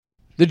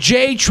The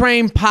J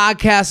Train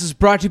podcast is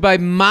brought to you by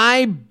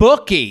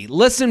MyBookie.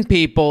 Listen,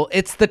 people,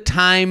 it's the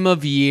time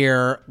of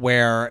year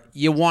where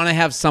you want to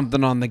have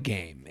something on the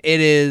game. It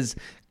is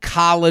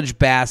college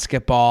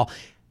basketball,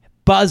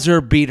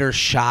 buzzer beater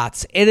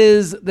shots. It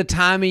is the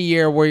time of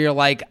year where you're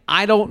like,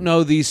 I don't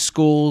know these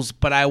schools,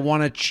 but I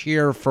want to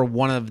cheer for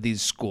one of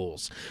these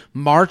schools.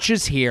 March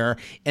is here,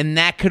 and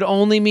that could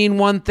only mean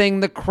one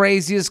thing: the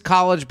craziest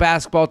college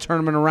basketball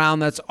tournament around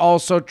that's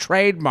also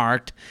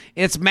trademarked.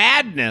 It's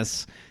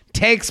madness.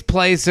 Takes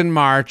place in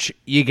March.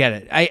 You get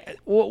it.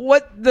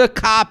 What the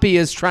copy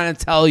is trying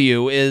to tell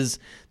you is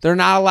they're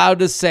not allowed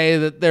to say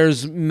that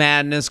there's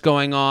madness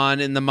going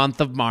on in the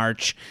month of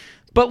March.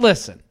 But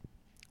listen,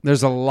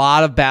 there's a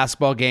lot of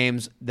basketball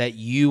games that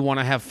you want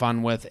to have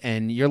fun with,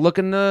 and you're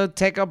looking to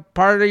take a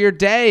part of your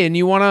day, and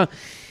you want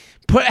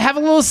to have a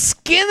little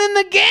skin in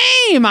the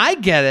game. I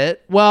get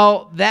it.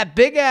 Well, that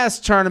big-ass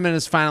tournament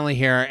is finally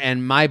here,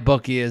 and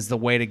MyBookie is the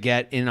way to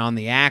get in on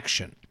the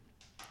action.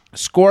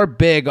 Score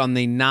big on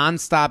the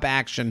nonstop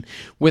action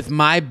with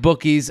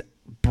MyBookie's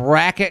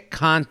bracket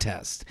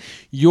contest.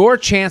 Your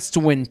chance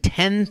to win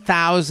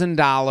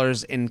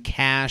 $10,000 in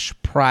cash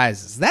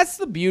prizes. That's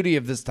the beauty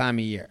of this time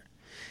of year,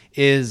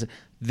 is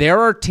there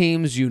are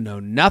teams you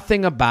know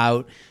nothing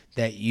about,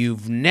 that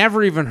you've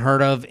never even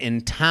heard of,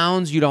 in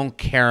towns you don't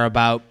care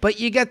about, but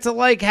you get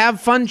to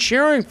have fun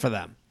cheering for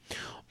them.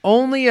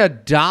 Only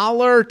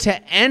 $1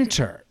 to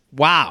enter.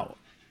 Wow.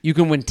 You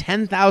can win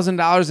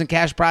 $10,000 in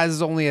cash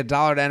prizes, only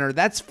 $1 to enter.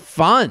 That's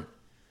fun.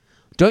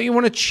 Don't you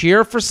want to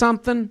cheer for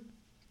something?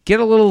 Get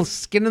a little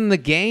skin in the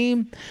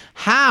game?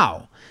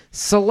 How?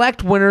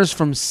 Select winners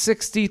from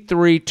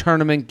 63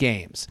 tournament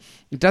games.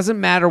 It doesn't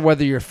matter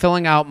whether you're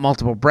filling out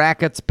multiple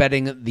brackets,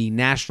 betting the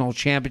national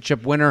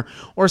championship winner,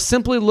 or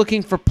simply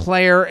looking for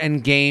player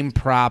and game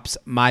props.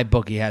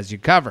 MyBookie has you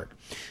covered.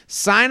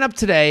 Sign up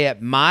today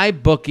at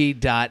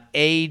mybookie.ag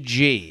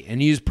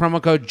and use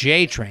promo code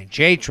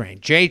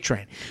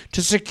JTRAIN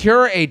to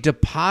secure a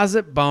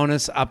deposit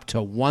bonus up to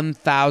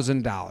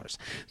 $1,000.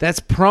 That's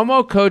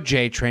promo code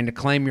JTRAIN to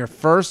claim your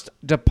first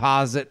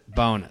deposit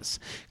bonus.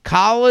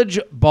 College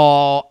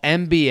ball,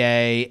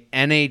 NBA,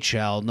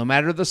 NHL, no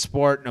matter the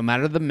sport, no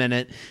matter the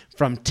minute,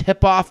 from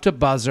tip-off to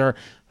buzzer,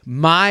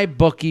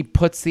 MyBookie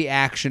puts the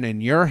action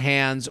in your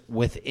hands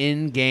with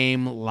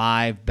in-game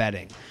live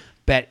betting.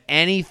 Bet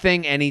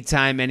anything,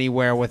 anytime,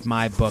 anywhere with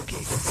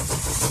MyBookie.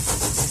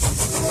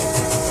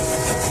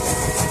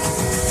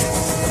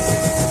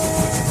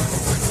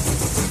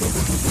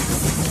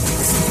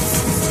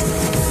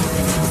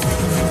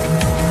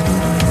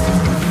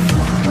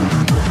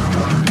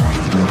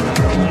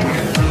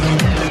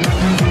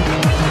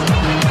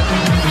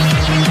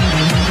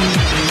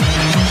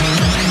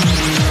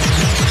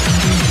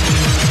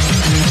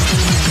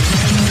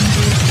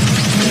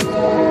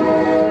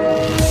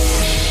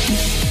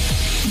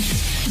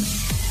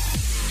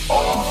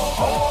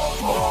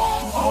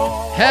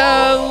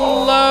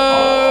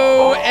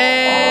 Hello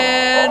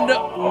and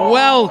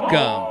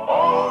welcome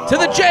to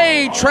the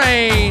J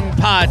Train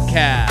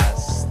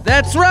podcast.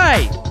 That's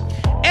right.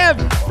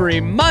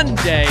 Every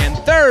Monday and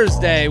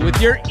Thursday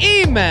with your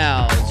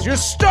emails, your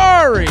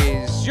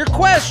stories, your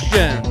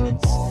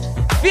questions.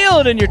 Feel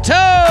it in your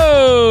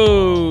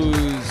toes.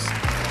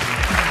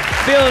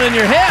 Feel it in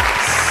your hips.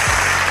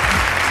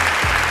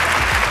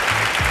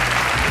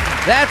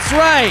 That's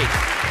right.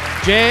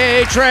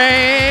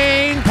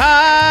 J-Train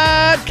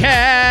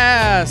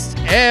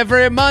Podcast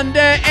every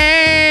Monday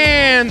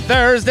and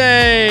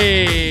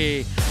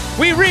Thursday.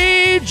 We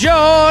read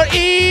your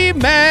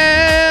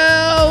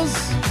emails.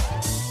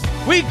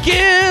 We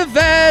give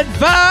advice.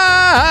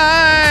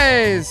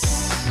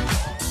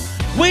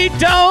 We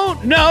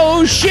don't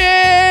know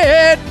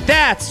shit.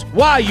 That's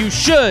why you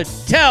should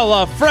tell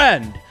a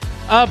friend,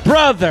 a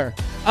brother,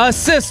 a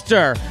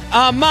sister,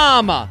 a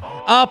mama,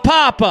 a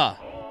papa.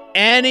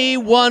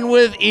 Anyone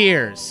with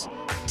ears.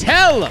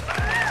 Tell them.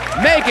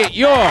 Make it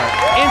your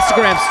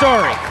Instagram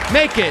story.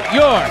 Make it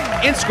your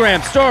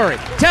Instagram story.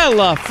 Tell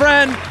a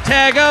friend.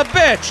 Tag a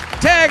bitch.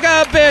 Tag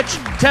a bitch.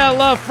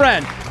 Tell a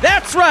friend.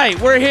 That's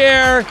right. We're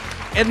here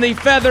in the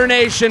Feather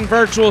Nation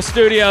virtual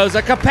studios,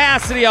 a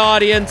capacity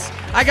audience.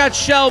 I got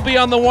Shelby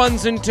on the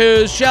ones and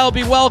twos.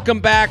 Shelby, welcome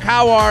back.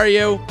 How are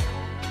you?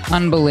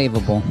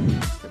 Unbelievable.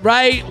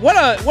 Right? What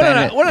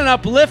an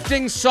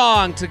uplifting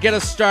song to get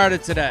us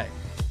started today.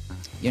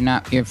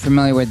 You're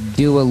familiar with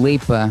Dua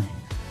Lipa?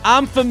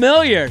 I'm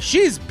familiar.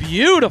 She's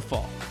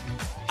beautiful.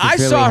 I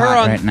saw her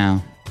on right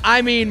now.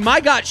 I mean,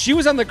 my God, she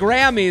was on the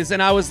Grammys,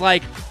 and I was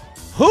like,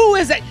 "Who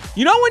is that?"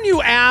 You know, when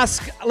you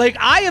ask, you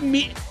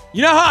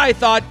know how I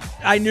thought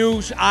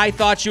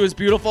she was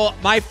beautiful.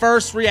 My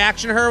first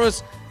reaction to her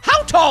was,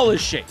 "How tall is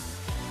she?"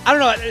 I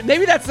don't know.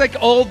 Maybe that's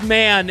like old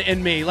man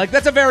in me. Like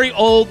that's a very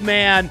old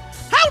man.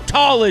 How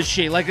tall is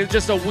she? Like it's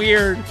just a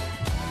weird.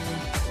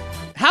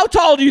 How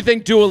tall do you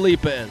think Dua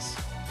Lipa is?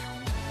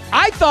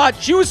 I thought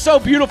she was so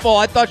beautiful,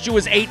 I thought she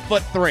was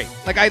 8'3".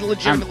 Like, I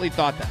legitimately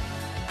thought that.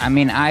 I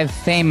mean, I've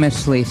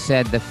famously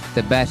said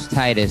the best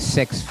height is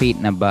 6 feet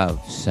and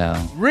above, so.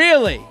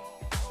 Really?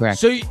 Correct.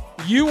 So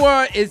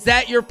is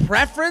that your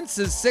preference?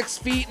 Is 6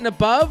 feet and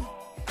above?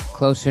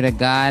 Closer to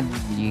God,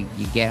 you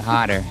get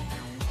hotter.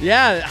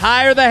 Yeah,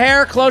 higher the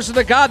hair, closer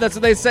to God. That's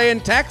what they say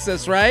in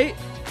Texas, right?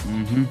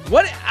 Mm-hmm.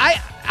 What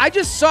I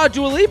just saw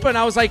Dua Lipa and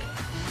I was like,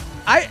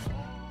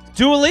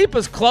 Dua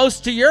Lipa's close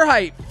to your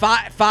height,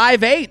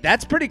 5'8".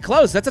 That's pretty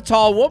close. That's a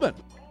tall woman.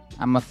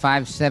 I'm a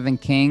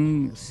 5'7"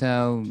 king,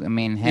 so I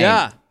mean, hey,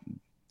 Yeah.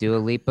 Dua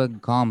Lipa,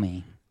 call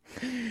me.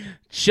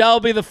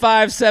 Shelby the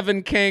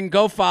 5'7" king.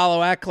 Go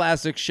follow at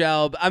Classic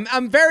Shelb.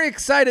 I'm very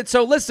excited.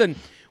 So listen,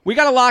 we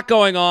got a lot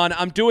going on.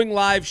 I'm doing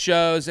live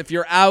shows. If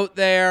you're out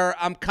there,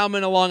 I'm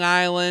coming to Long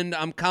Island.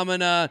 I'm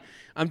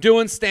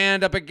doing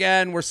stand-up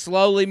again. We're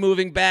slowly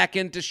moving back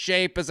into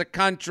shape as a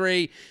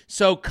country.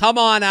 So come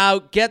on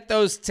out. Get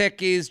those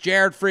tickies.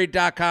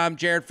 JaredFreed.com,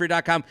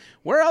 JaredFreed.com.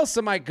 Where else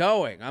am I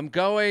going? I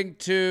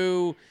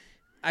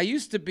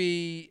used to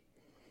be...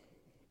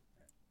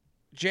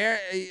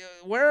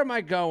 where am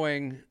I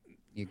going?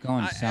 You're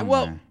going somewhere.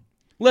 Well,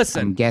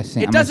 listen. I'm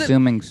guessing. I'm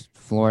assuming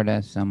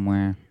Florida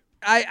somewhere.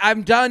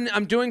 I'm done.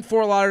 I'm doing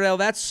Fort Lauderdale.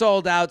 That's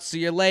sold out, so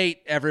you're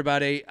late,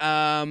 everybody.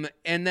 And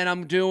then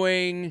I'm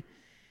doing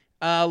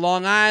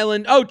Long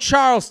Island. Oh,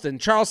 Charleston,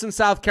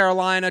 South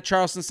Carolina,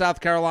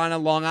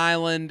 Long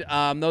Island.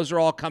 Those are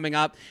all coming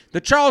up.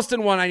 The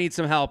Charleston one I need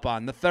some help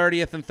on, the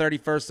 30th and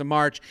 31st of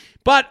March.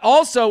 But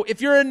also, if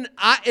you're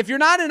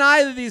not in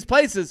either of these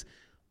places,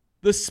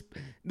 the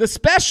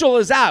special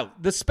is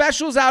out. The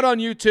special's out on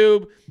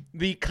YouTube.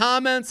 The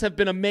comments have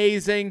been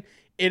amazing.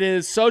 It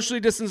is socially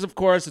distanced, of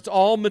course. It's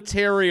all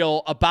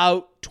material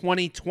about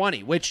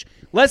 2020, which,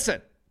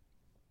 listen,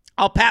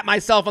 I'll pat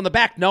myself on the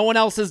back. No one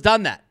else has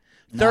done that.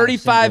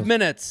 35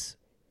 minutes.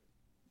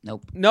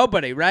 Nope.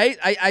 Nobody, right?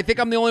 I think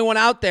I'm the only one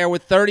out there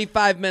with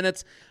 35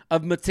 minutes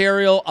of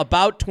material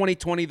about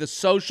 2020, the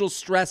social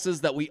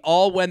stresses that we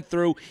all went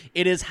through.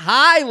 It is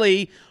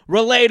highly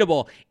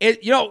relatable.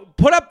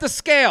 Put up the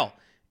scale.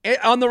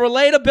 On the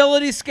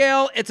relatability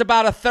scale, it's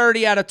about a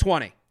 30 out of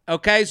 20.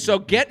 Okay, so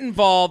get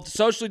involved,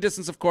 socially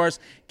distance, of course.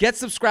 Get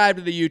subscribed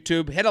to the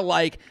YouTube, hit a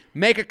like,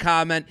 make a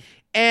comment.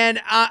 And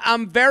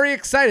I'm very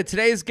excited.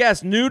 Today's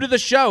guest, new to the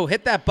show.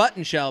 Hit that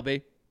button,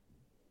 Shelby.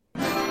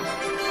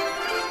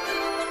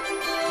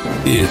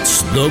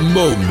 It's the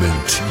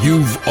moment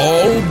you've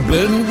all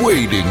been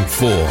waiting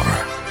for.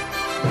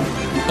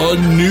 A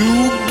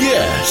new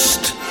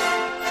guest.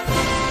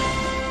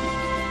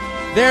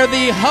 They're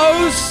the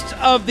host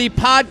of the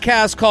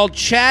podcast called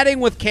Chatting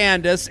with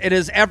Candace. It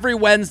is every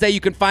Wednesday. You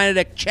can find it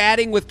at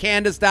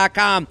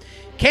chattingwithcandace.com.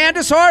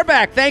 Candace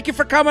Horback, thank you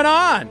for coming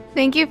on.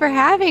 Thank you for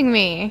having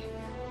me.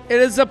 It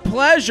is a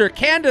pleasure.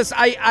 Candace,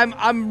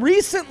 I'm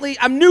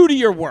new to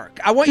your work.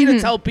 I want you to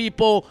tell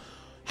people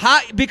how,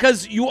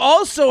 because you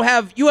also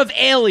have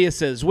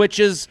aliases, which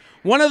is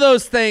one of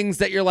those things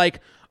that you're like,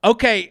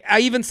 okay,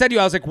 I even said to you,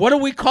 I was like, what do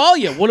we call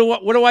you? What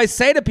do I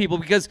say to people?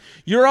 Because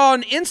you're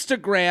on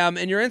Instagram,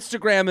 and your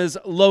Instagram is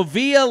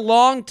Lovia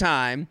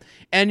Longtime,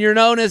 and you're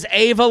known as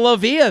Ava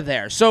Lovia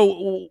there.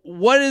 So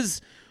what is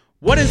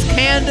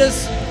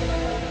Candace?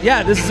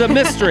 Yeah, this is a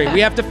mystery. We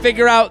have to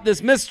figure out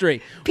this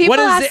mystery. People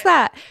ask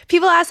that.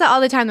 People ask that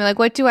all the time. They're like,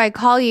 what do I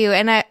call you?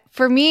 And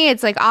for me,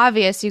 it's like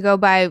obvious. You go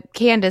by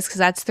Candace because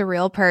that's the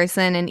real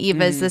person, and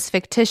Eva is this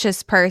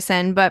fictitious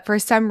person. But for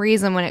some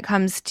reason, when it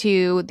comes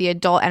to the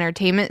adult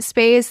entertainment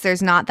space,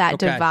 there's not that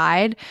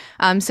divide.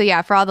 So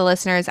yeah, for all the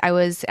listeners, I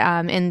was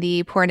in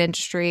the porn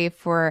industry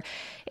for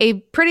a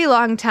pretty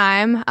long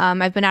time.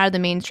 I've been out of the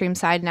mainstream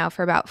side now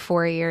for about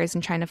 4 years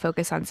and trying to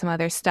focus on some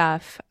other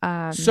stuff.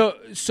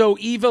 So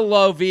Eva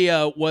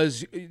Lovia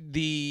was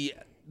the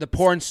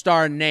porn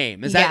star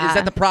name. Is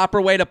that the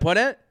proper way to put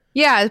it?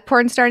 Yeah,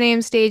 porn star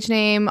name, stage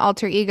name,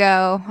 alter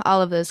ego,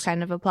 all of those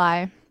kind of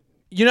apply.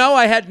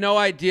 I had no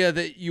idea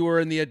that you were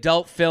in the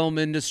adult film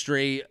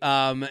industry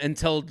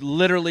until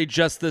literally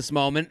just this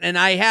moment. And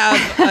I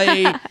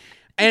have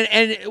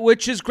and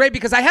which is great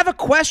because I have a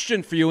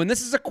question for you. And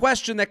this is a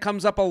question that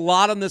comes up a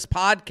lot on this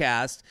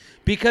podcast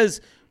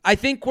because I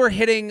think we're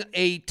hitting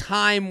a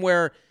time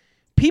where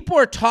people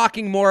are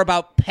talking more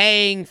about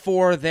paying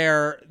for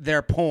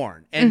their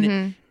porn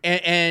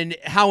and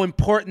how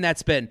important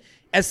that's been.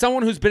 As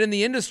someone who's been in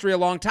the industry a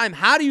long time,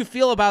 how do you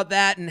feel about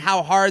that and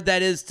how hard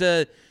that is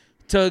to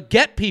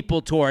get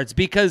people towards?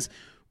 Because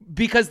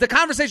the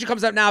conversation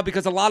comes up now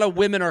because a lot of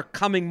women are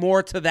coming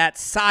more to that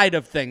side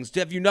of things.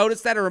 Have you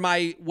noticed that, or am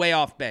I way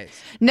off base?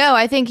 No,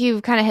 I think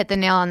you've kind of hit the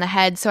nail on the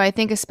head. So I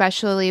think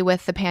especially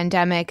with the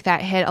pandemic,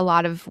 that hit a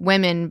lot of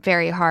women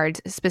very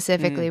hard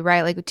specifically,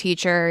 right? Like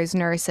teachers,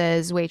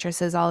 nurses,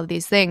 waitresses, all of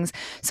these things.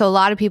 So a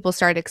lot of people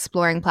started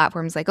exploring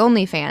platforms like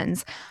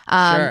OnlyFans.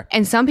 Sure.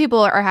 And some people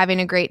are having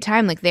a great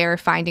time. Like they're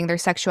finding their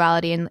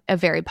sexuality in a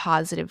very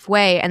positive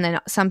way. And then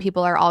some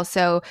people are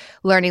also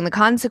learning the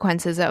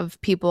consequences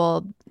of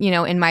people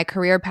in my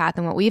career path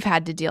and what we've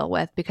had to deal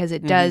with, because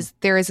it does,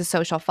 there is a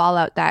social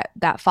fallout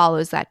that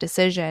follows that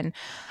decision.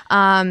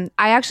 I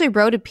actually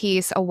wrote a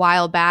piece a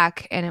while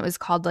back, and it was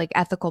called like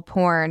ethical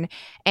porn.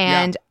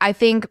 And I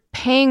think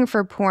paying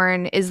for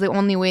porn is the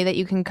only way that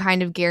you can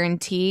kind of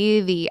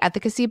guarantee the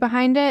efficacy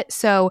behind it.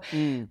 So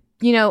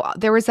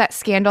there was that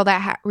scandal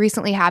that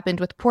recently happened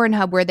with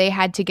Pornhub where they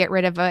had to get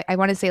rid of, I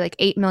want to say like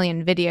 8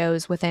 million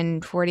videos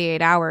within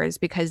 48 hours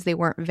because they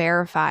weren't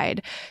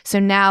verified. So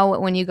now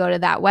when you go to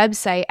that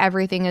website,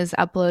 everything is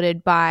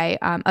uploaded by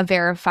a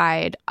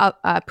verified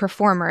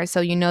performer.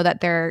 So you know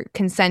that they're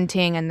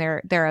consenting and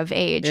they're of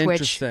age,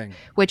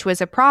 which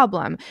was a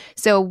problem.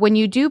 So when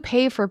you do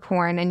pay for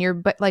porn and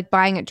you're like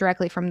buying it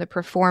directly from the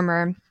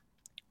performer,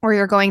 or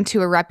you're going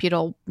to a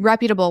reputable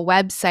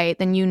website,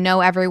 then you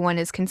know everyone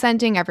is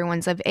consenting,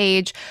 everyone's of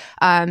age,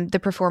 the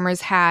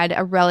performers had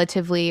a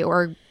relatively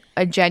or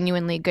a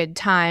genuinely good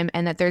time,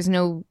 and that there's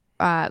no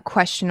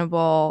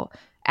questionable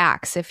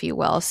acts, if you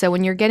will. So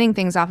when you're getting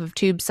things off of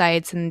tube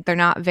sites and they're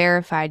not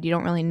verified, you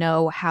don't really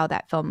know how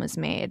that film was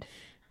made.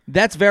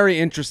 That's very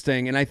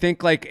interesting, and I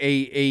think like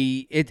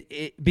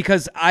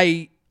because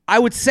I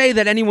would say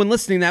that anyone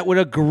listening that would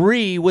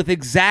agree with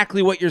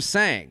exactly what you're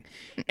saying.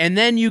 And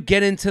then you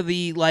get into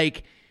we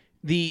live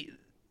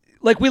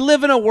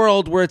in a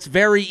world where it's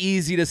very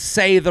easy to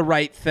say the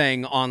right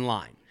thing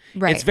online.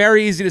 Right. It's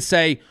very easy to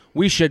say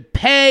we should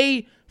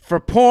pay for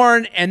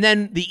porn. And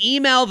then the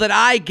email that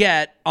I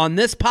get on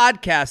this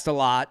podcast a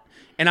lot,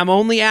 and I'm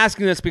only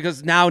asking this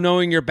because now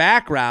knowing your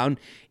background,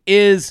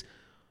 is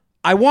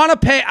I want to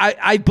pay.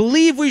 I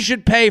believe we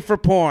should pay for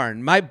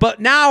porn. But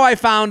now I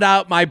found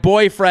out my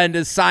boyfriend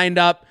is signed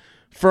up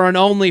for an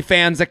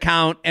OnlyFans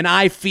account, and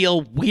I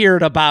feel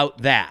weird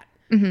about that.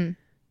 Mm-hmm.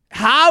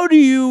 How do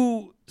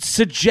you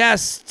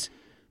suggest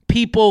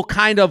people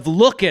kind of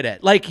look at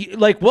it? Like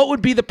what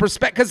would be the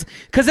perspective?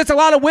 Because it's a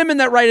lot of women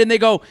that write and they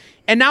go,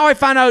 and now I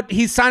found out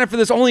he's signed up for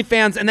this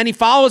OnlyFans, and then he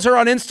follows her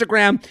on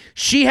Instagram.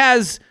 She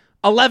has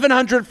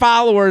 1,100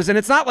 followers, and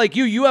it's not like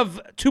you have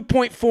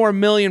 2.4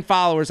 million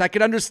followers. I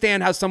could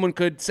understand how someone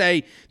could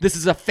say this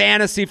is a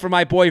fantasy for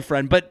my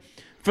boyfriend, but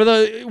for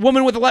the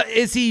woman with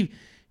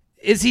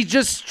is he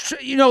just,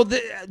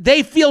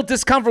 they feel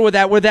discomfort with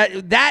that, where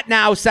that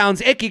now sounds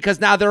icky because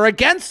now they're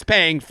against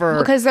paying for.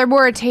 Because they're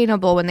more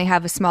attainable when they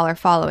have a smaller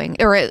following,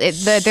 or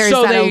there's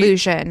that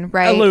illusion,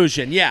 right?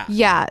 Illusion, yeah.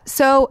 Yeah.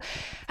 So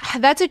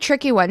that's a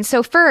tricky one.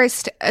 So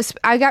first,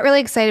 I got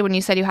really excited when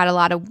you said you had a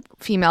lot of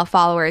female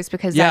followers,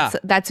 because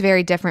that's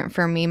very different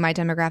for me. My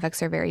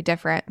demographics are very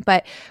different.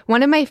 But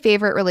one of my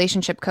favorite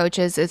relationship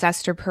coaches is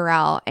Esther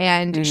Perel,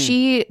 and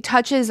she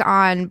touches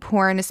on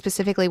porn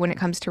specifically when it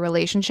comes to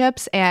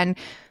relationships. And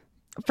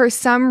for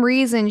some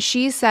reason,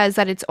 she says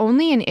that it's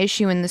only an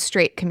issue in the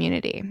straight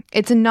community.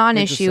 It's a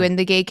non-issue in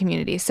the gay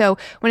community. So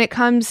when it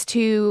comes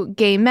to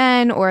gay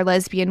men or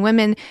lesbian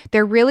women,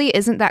 there really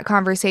isn't that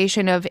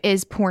conversation of,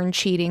 is porn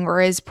cheating or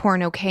is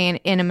porn okay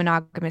in a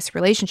monogamous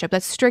relationship?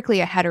 That's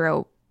strictly a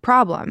hetero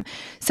problem.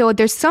 So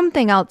there's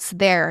something else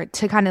there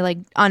to kind of like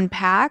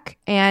unpack.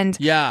 And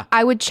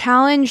I would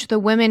challenge the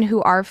women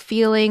who are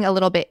feeling a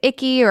little bit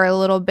icky or a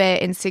little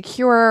bit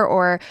insecure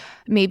or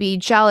maybe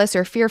jealous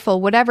or fearful,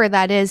 whatever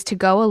that is, to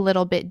go a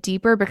little bit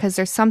deeper, because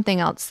there's something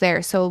else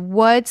there. So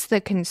what's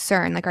the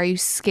concern? Like, are you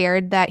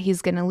scared that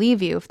he's going to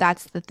leave you? If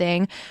that's the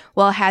thing,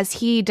 well, has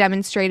he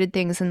demonstrated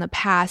things in the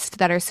past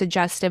that are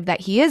suggestive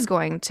that he is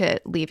going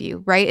to leave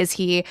you, right? Is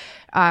he,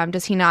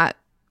 does he not,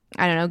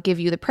 I don't know, give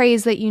you the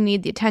praise that you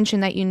need, the attention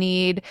that you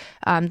need,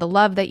 the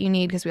love that you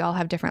need, because we all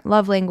have different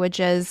love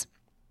languages.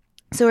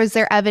 So is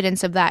there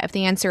evidence of that? If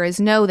the answer is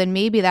no, then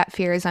maybe that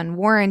fear is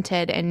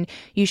unwarranted, and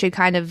you should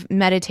kind of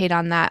meditate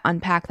on that,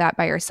 unpack that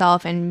by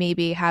yourself, and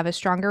maybe have a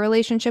stronger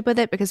relationship with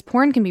it, because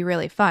porn can be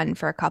really fun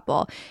for a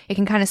couple. It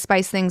can kind of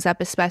spice things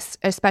up,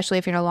 especially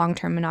if you're in a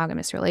long-term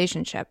monogamous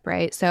relationship,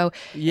 right? So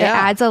it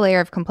adds a layer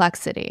of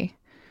complexity.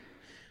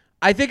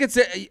 I think it's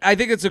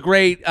a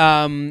great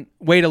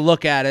way to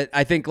look at it.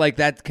 I think like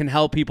that can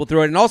help people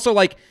through it, and also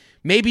like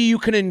maybe you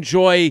can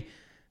enjoy.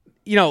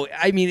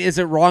 I mean, is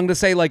it wrong to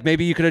say like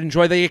maybe you could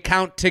enjoy the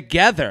account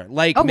together?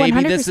 Like maybe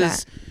 100%. This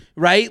is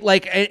right.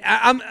 Like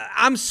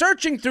I'm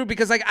searching through,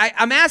 because like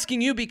I'm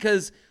asking you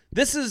because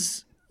this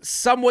is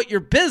somewhat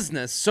your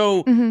business.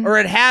 So or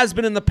it has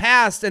been in the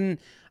past, and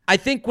I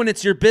think when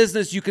it's your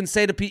business, you can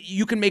say to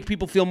you can make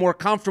people feel more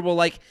comfortable.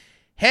 Like,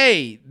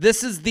 hey,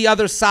 this is the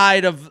other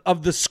side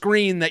of the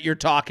screen that you're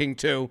talking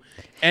to.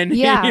 And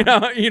you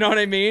know what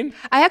I mean?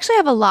 I actually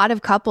have a lot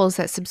of couples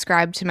that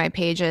subscribe to my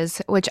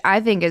pages, which I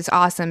think is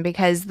awesome,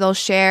 because they'll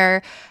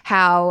share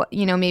how,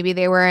 maybe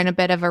they were in a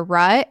bit of a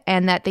rut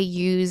and that they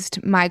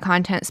used my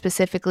content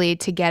specifically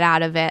to get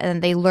out of it,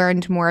 and they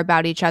learned more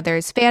about each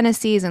other's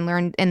fantasies and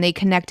they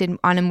connected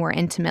on a more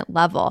intimate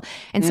level.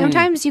 And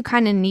sometimes you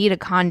kind of need a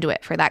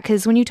conduit for that,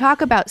 because when you talk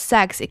about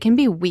sex, it can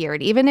be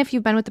weird. Even if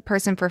you've been with the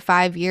person for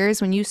 5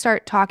 years, when you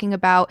start talking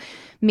about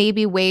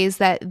maybe ways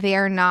that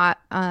they're not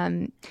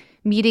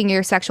meeting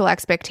your sexual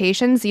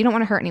expectations. You don't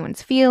want to hurt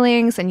anyone's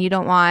feelings, and you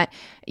don't want,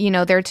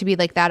 there to be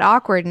like that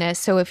awkwardness.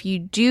 So if you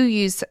do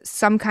use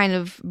some kind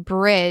of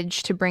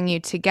bridge to bring you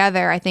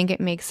together, I think it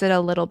makes it a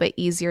little bit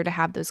easier to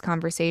have those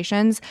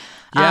conversations.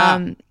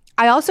 Yeah.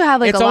 I also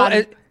have like go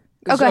ahead.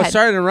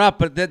 Sorry to interrupt,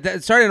 but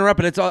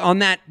it's on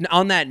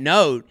that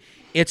note.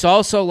 It's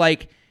also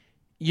like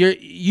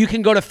you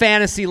can go to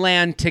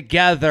Fantasyland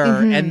together,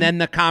 and then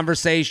the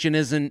conversation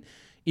isn't,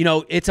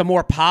 it's a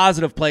more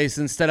positive place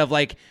instead of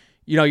like,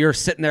 you're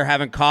sitting there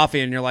having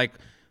coffee and you're like,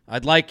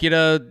 I'd like you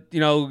to,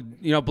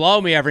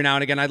 blow me every now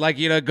and again. I'd like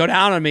you to go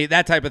down on me,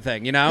 that type of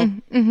thing,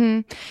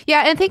 Mm-hmm. Yeah,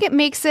 and I think it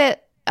makes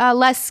it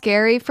less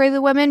scary for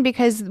the women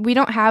because we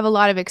don't have a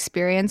lot of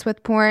experience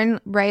with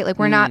porn, right? Like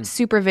we're not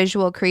super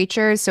visual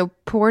creatures, so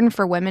porn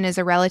for women is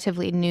a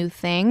relatively new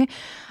thing.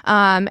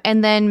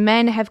 And then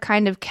men have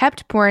kind of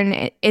kept porn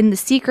in the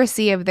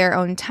secrecy of their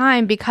own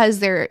time because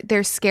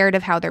they're scared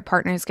of how their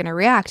partner is going to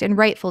react, and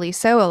rightfully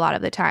so a lot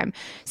of the time.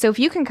 So if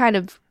you can kind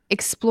of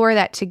explore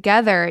that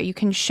together, you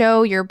can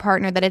show your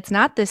partner that it's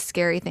not this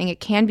scary thing. It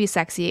can be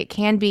sexy, it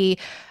can be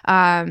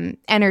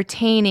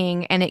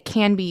entertaining, and it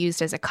can be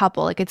used as a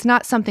couple. Like it's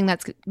not something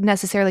that's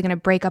necessarily going to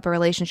break up a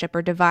relationship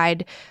or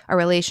divide a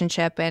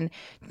relationship. And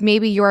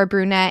maybe you're a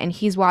brunette and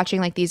he's watching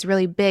like these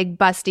really big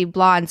busty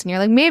blondes and you're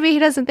like, maybe he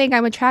doesn't think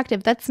I'm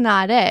attractive. That's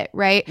not it,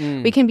 right?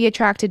 We can be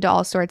attracted to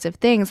all sorts of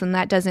things, and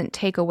that doesn't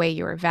take away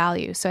your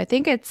value. So I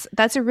think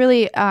that's a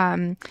really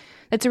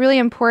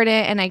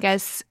important and I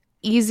guess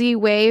easy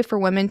way for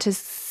women to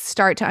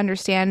start to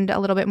understand a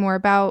little bit more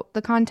about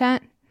the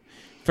content.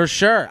 For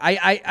sure.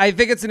 I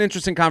think it's an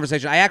interesting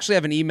conversation. I actually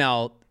have an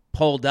email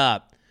pulled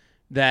up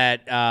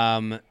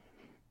that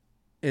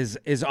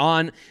is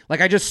on,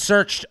 like I just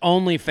searched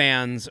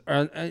OnlyFans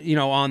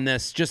on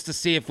this just to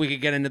see if we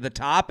could get into the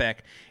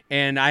topic.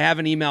 And I have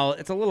an email.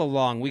 It's a little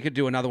long. We could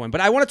do another one.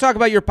 But I want to talk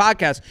about your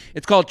podcast.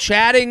 It's called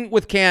Chatting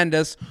with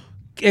Candace.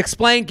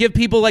 Give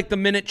people like the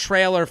minute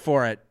trailer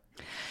for it.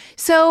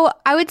 So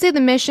I would say the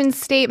mission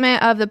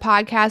statement of the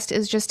podcast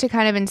is just to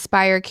kind of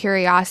inspire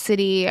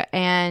curiosity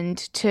and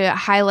to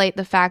highlight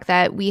the fact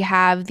that we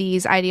have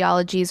these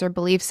ideologies or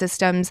belief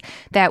systems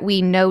that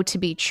we know to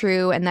be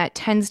true, and that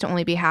tends to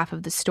only be half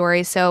of the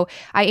story. So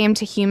I aim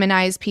to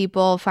humanize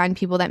people, find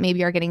people that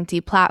maybe are getting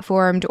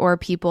deplatformed or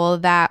people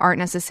that aren't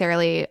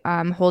necessarily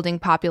holding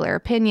popular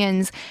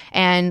opinions,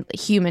 and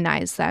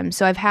humanize them.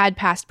 So I've had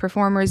past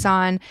performers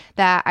on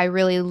that I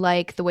really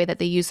like the way that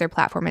they use their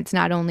platform. It's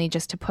not only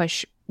just to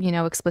push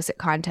explicit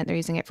content. They're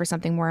using it for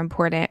something more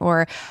important,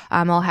 or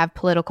I'll have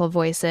political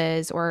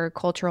voices or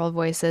cultural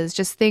voices,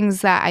 just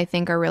things that I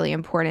think are really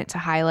important to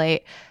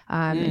highlight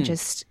and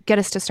just get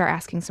us to start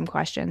asking some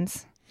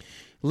questions.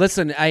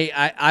 Listen,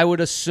 I would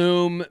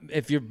assume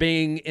if you're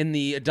being in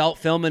the adult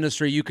film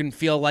industry, you can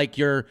feel like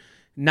you're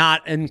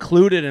not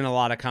included in a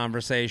lot of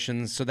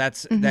conversations. So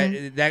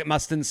that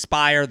must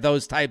inspire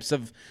those types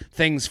of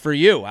things for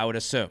you, I would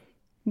assume.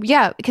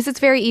 Yeah, because it's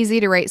very easy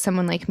to write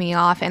someone like me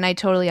off, and I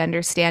totally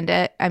understand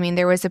it. I mean,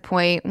 there was a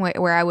point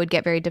where I would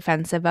get very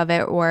defensive of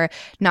it or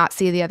not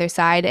see the other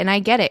side, and I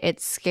get it.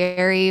 It's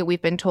scary.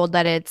 We've been told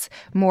that it's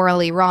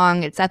morally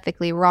wrong, it's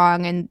ethically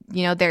wrong, and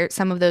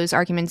some of those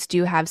arguments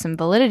do have some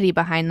validity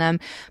behind them.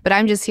 But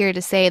I'm just here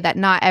to say that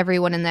not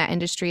everyone in that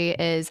industry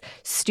is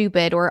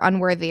stupid or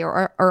unworthy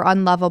or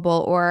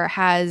unlovable or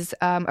has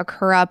a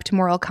corrupt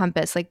moral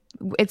compass. Like,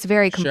 it's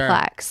very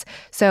complex. Sure.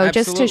 So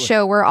Absolutely. Just to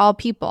show we're all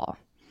people.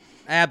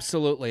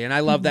 Absolutely. And I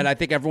love that. I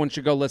think everyone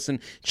should go listen.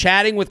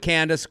 Chatting with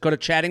Candace. Go to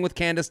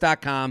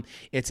chattingwithcandace.com.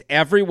 It's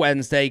every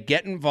Wednesday.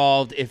 Get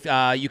involved. If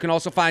you can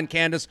also find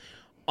Candace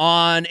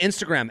on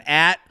Instagram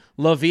at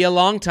LaVia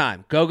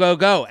Longtime.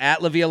 Go.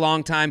 At LaVia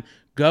Longtime.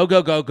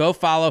 Go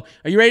follow.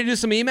 Are you ready to do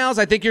some emails?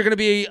 I think you're going to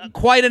be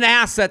quite an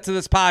asset to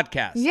this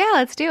podcast. Yeah,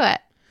 let's do it.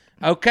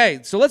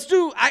 Okay. So let's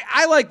do,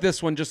 I like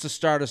this one just to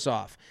start us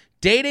off.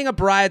 Dating a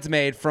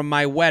bridesmaid from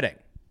my wedding.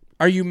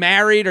 Are you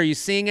married? Are you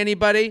seeing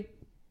anybody?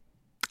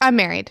 I'm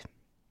married.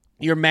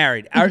 You're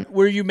married.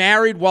 Were you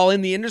married while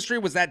in the industry?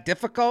 Was that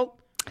difficult?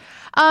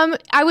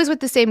 I was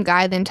with the same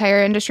guy the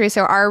entire industry,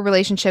 so our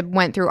relationship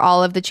went through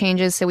all of the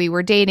changes. So we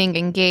were dating,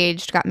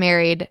 engaged, got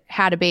married,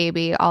 had a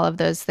baby, all of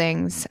those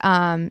things.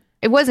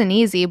 It wasn't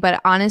easy, but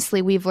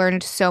honestly, we've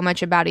learned so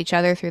much about each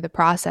other through the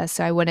process,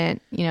 so I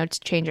wouldn't,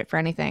 change it for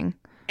anything.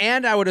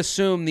 And I would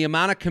assume the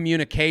amount of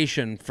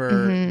communication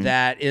for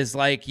that is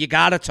like, you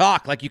got to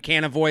talk, like you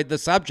can't avoid the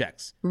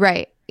subjects.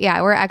 Right.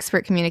 Yeah, we're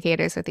expert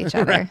communicators with each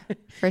other,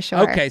 for sure.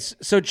 Okay,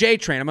 so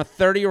J-Train, I'm a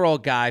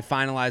 30-year-old guy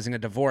finalizing a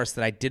divorce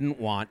that I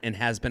didn't want and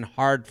has been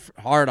hard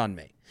on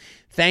me.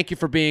 Thank you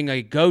for being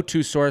a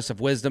go-to source of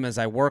wisdom as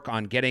I work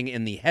on getting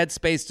in the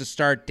headspace to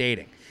start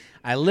dating.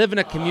 I live in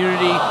a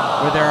community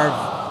where there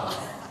are...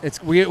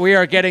 We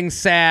are getting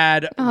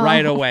sad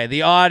right away.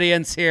 The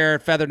audience here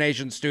at Feather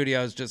Nation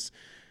Studios just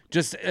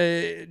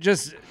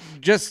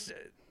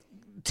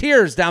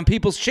tears down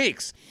people's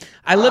cheeks.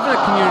 I live in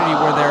a community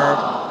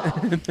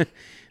where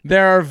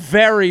there are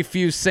very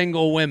few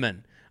single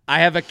women. I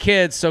have a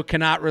kid, so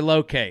cannot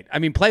relocate. I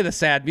mean, play the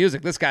sad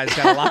music. This guy's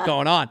got a lot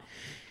going on.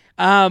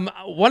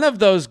 One of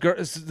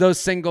those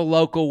single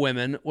local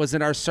women was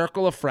in our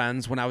circle of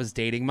friends when I was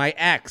dating my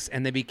ex,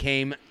 and they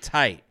became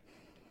tight.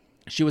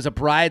 She was a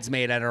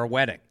bridesmaid at our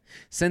wedding.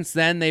 Since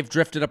then, they've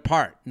drifted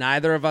apart.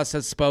 Neither of us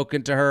has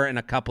spoken to her in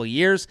a couple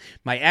years.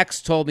 My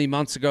ex told me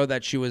months ago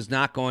that she was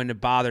not going to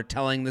bother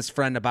telling this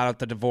friend about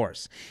the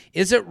divorce.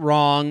 Is it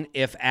wrong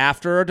if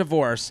after a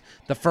divorce,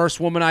 the first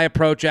woman I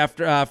approach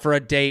for a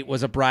date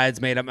was a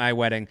bridesmaid at my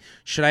wedding?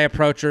 Should I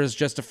approach her as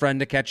just a friend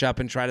to catch up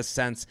and try to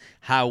sense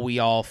how we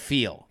all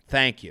feel?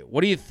 Thank you.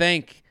 What do you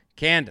think,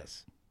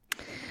 Candace?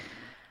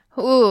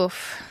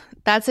 Oof,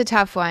 that's a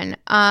tough one.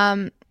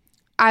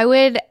 I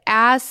would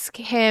ask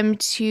him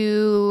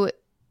to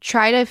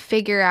try to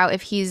figure out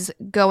if he's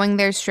going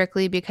there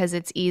strictly because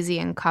it's easy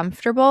and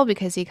comfortable,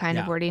 because he kind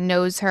of already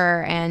knows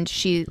her and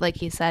she, like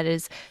he said,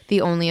 is the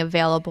only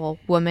available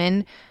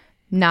woman,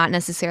 not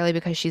necessarily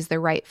because she's the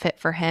right fit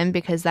for him,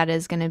 because that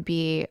is going to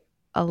be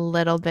a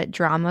little bit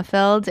drama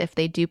filled if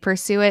they do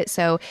pursue it.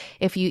 So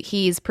if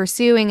he's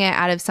pursuing it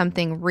out of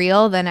something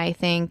real, then I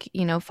think,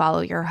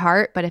 follow your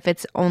heart. But if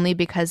it's only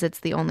because it's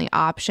the only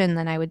option,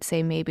 then I would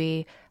say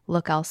maybe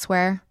look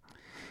elsewhere.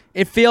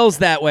 It feels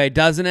that way,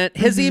 doesn't it?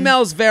 His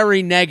email is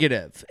very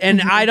negative,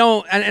 and I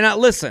don't. And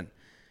listen,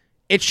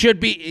 it should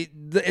be.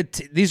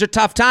 These are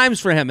tough times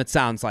for him. It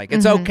sounds like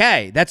it's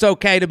okay. That's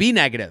okay to be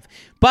negative,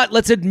 but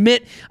let's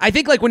admit. I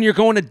think like when you're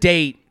going to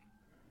date,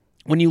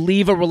 when you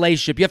leave a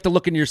relationship, you have to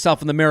look in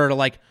yourself in the mirror to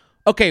like,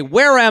 okay,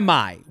 where am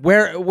I?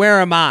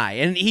 Where am I?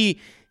 And he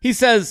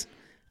says,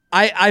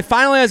 I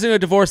finalized a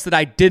divorce that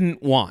I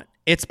didn't want.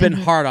 It's been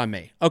hard on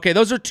me. Okay,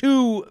 those are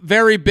two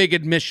very big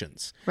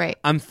admissions. Right.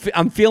 I'm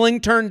feeling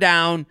turned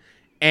down,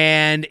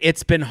 and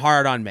it's been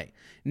hard on me.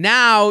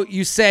 Now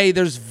you say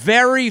there's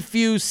very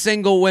few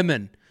single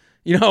women.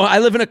 I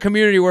live in a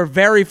community where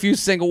very few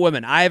single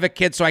women. I have a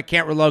kid, so I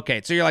can't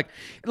relocate. So you're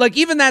like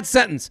even that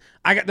sentence.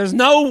 There's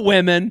no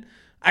women.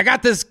 I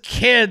got this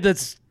kid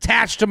that's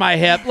attached to my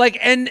hip.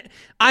 And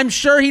I'm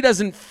sure he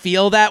doesn't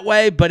feel that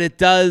way, but it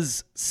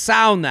does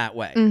sound that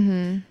way.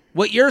 Mm-hmm.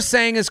 What you're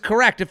saying is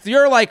correct. If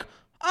you're like,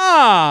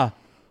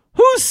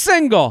 who's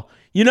single?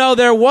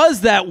 There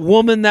was that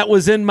woman that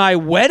was in my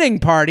wedding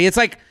party. It's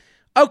like,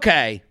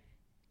 okay,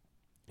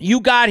 you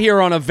got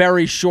here on a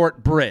very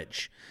short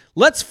bridge.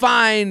 Let's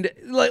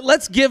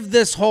give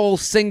this whole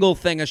single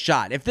thing a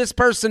shot. If this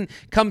person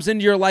comes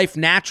into your life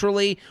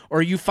naturally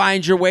or you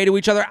find your way to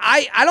each other,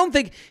 I don't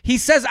think, he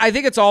says, I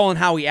think it's all in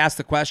how he asked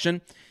the question.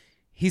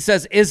 He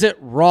says, is it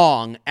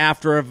wrong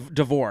after a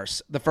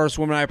divorce? The first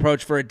woman I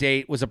approached for a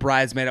date was a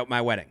bridesmaid at my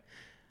wedding.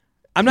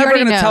 I'm never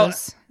going to tell.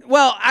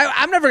 Well,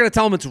 I'm never going to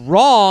tell him it's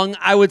wrong.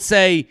 I would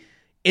say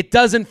it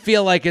doesn't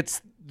feel like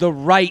it's the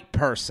right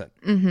person.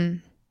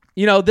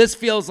 Mm-hmm. This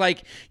feels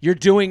like you're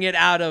doing it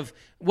out of,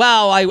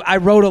 well, I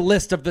wrote a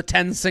list of the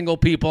 10 single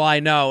people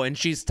I know, and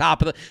she's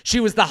she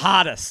was the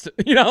hottest.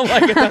 It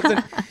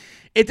doesn't.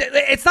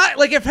 It's not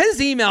like if his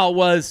email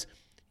was,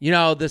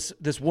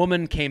 this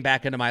woman came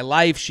back into my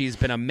life. She's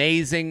been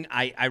amazing.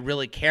 I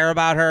really care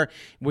about her.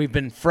 We've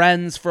been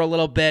friends for a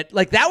little bit.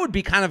 Like that would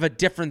be kind of a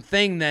different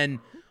thing than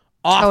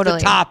off the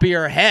top of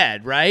your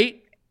head,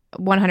 right?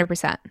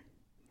 100%.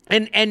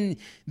 And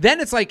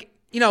then it's like,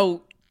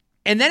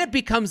 and then it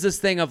becomes this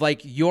thing of like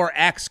your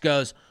ex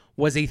goes,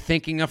 was he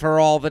thinking of her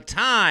all the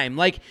time?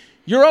 Like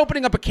you're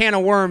opening up a can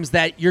of worms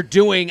that you're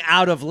doing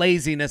out of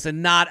laziness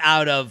and not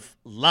out of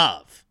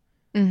love.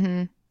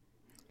 Mm-hmm.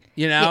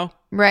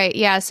 Right.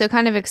 Yeah. So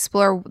kind of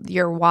explore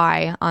your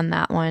why on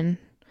that one.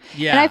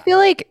 Yeah. And I feel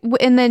like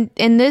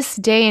in this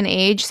day and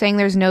age, saying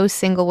there's no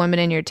single women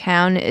in your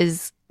town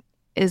is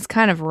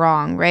kind of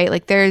wrong, right?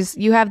 Like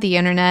you have the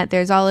internet,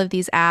 there's all of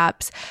these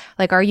apps.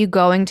 Like, are you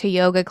going to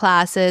yoga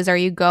classes? Are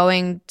you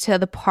going to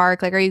the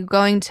park? Like, are you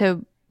going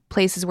to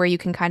places where you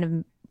can kind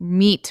of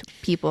meet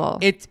people?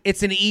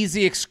 It's an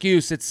easy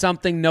excuse. It's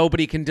something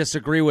nobody can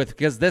disagree with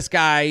because this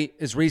guy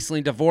is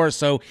recently divorced,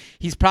 so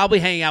he's probably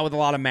hanging out with a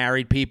lot of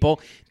married people.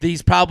 They're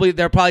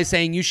probably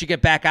saying you should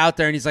get back out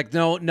there, and he's like,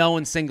 no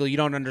one's single. You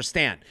don't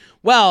understand.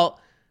 Well,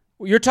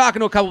 you're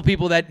talking to a couple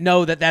people that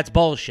know that that's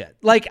bullshit.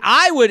 Like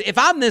I would, if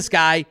I'm this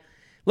guy,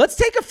 let's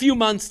take a few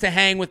months to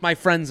hang with my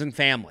friends and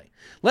family.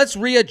 Let's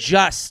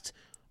readjust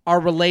our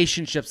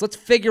relationships. Let's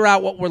figure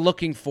out what we're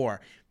looking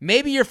for.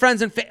 Maybe your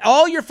friends and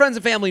all your friends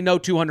and family know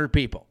 200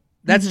 people.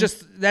 That's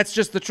just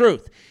the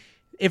truth.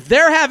 If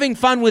they're having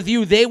fun with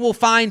you, they will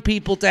find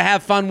people to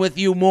have fun with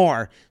you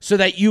more so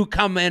that you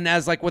come in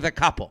as like with a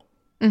couple.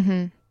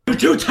 Mm-hmm. You're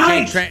too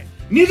tight.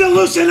 Need to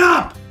loosen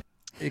up.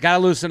 You got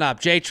to loosen up.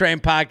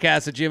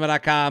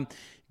 JTrainPodcast@gmail.com.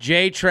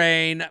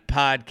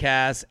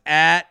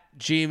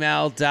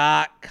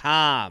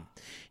 JTrainPodcast@gmail.com.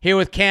 Here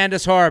with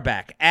Candace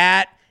Horback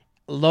at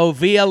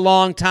Lovia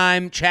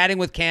Longtime,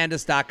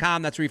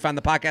 chattingwithcandace.com. That's where you find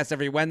the podcast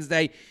every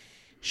Wednesday.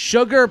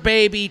 Sugar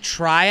Baby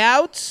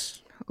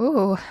Tryouts.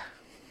 Ooh.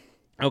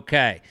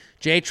 Okay.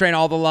 J-Train,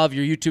 all the love.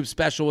 Your YouTube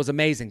special was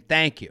amazing.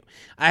 Thank you.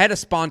 I had a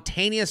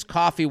spontaneous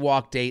coffee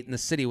walk date in the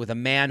city with a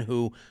man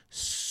who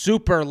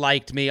super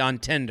liked me on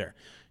Tinder.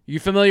 You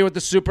familiar with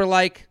the super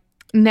like?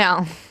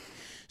 No.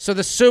 So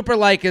the super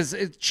like is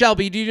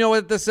Shelby. Do you know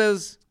what this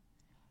is?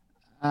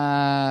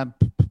 I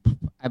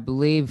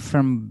believe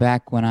from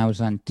back when I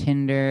was on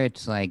Tinder,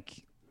 it's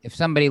like if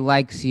somebody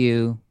likes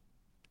you,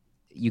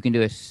 you can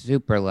do a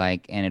super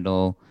like, and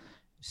it'll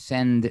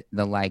send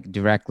the like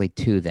directly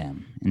to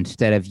them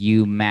instead of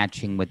you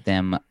matching with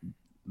them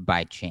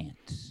by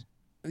chance.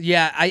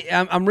 Yeah,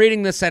 I'm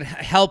reading this at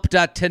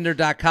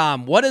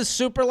help.tinder.com. What is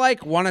super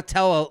like? Want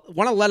to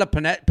let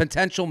a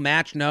potential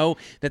match know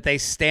that they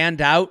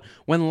stand out?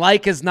 When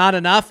like is not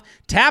enough,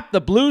 tap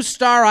the blue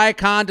star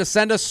icon to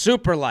send a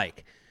super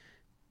like.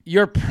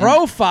 Your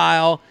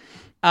profile,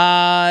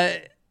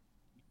 and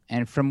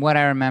from what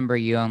I remember,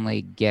 you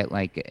only get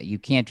like, you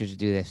can't just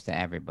do this to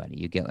everybody.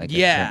 You get like a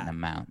certain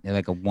amount,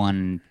 like a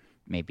 1,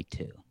 maybe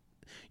 2.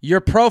 Your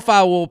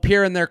profile will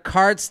appear in their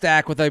card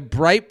stack with a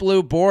bright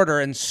blue border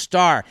and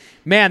star.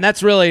 Man,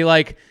 that's really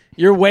like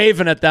you're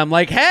waving at them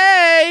like,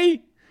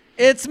 hey,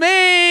 it's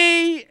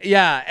me.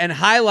 Yeah, and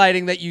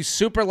highlighting that you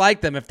super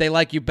like them. If they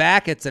like you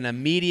back, it's an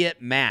immediate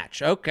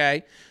match.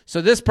 Okay. So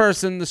this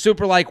person, the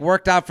super like,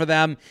 worked out for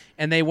them,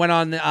 and they went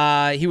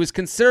on. He was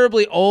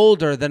considerably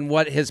older than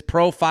what his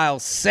profile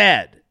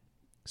said.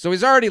 So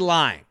he's already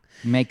lying.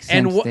 Makes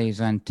sense that he's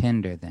on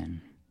Tinder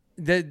then.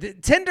 The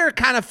Tinder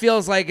kind of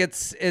feels like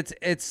it's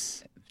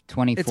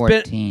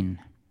 2014.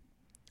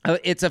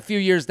 It's a few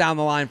years down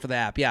the line for the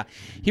app. Yeah.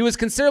 He was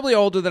considerably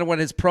older than what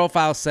his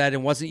profile said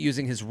and wasn't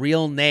using his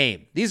real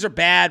name. These are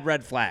bad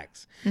red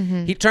flags.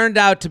 Mm-hmm. He turned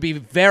out to be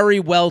very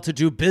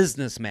well-to-do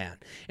businessman,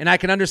 and I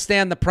can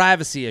understand the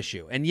privacy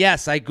issue. And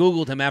yes, I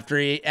Googled him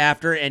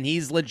after, and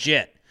he's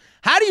legit.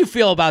 How do you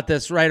feel about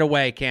this right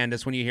away,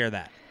 Candace, when you hear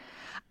that?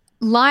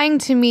 Lying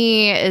to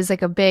me is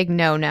like a big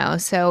no-no.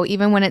 So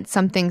even when it's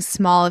something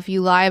small, if you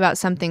lie about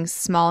something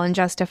small and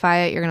justify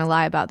it, you're going to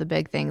lie about the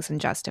big things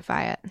and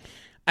justify it.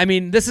 I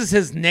mean, this is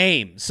his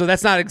name, so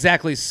that's not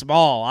exactly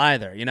small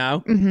either, you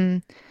know? Mm-hmm.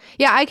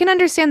 Yeah, I can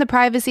understand the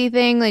privacy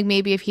thing, like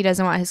maybe if he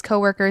doesn't want his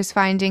coworkers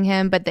finding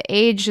him, but the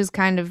age is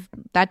kind of,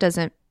 that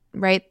doesn't,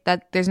 right?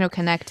 That there's no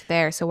connect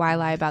there, so why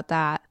lie about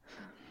that?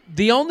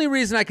 The only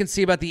reason I can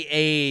see about the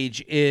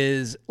age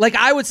is, like,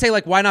 I would say,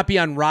 like, why not be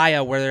on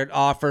Raya where it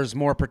offers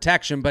more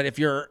protection? But if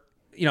you're,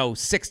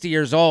 60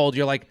 years old,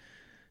 you're like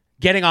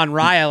getting on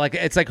Raya. Like,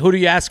 it's like, who do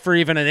you ask for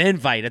even an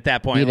invite at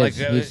that point?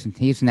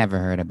 He's never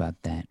heard about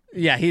that.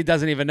 Yeah, he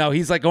doesn't even know.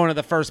 He's like going to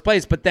the first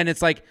place. But then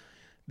it's like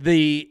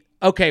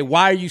okay,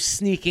 why are you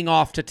sneaking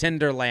off to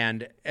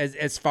Tinderland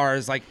as far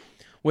as like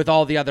with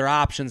all the other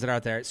options that are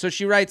out there? So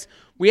she writes,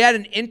 we had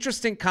an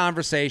interesting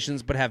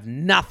conversations, but have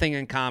nothing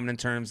in common in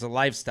terms of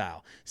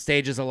lifestyle,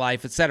 stages of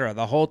life, etc.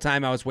 The whole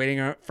time I was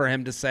waiting for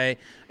him to say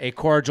a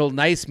cordial,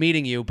 nice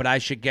meeting you, but I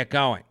should get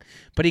going.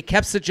 But he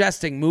kept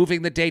suggesting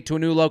moving the date to a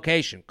new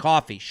location,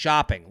 coffee,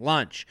 shopping,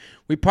 lunch.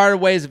 We parted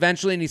ways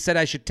eventually, and he said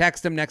I should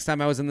text him next time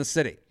I was in the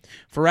city.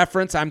 For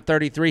reference, I'm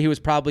 33. He was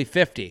probably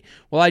 50.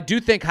 Well, I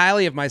do think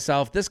highly of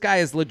myself. This guy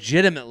is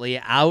legitimately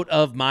out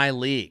of my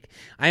league.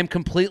 I am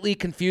completely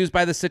confused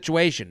by the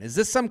situation. Is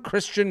this some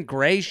Christian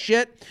Grey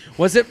shit?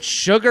 Was it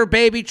sugar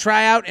baby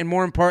tryout? And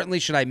more importantly,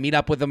 should I meet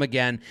up with him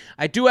again?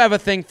 I do have a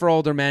thing for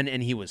older men,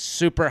 and he was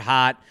super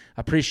hot.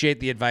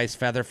 Appreciate the advice,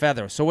 feather,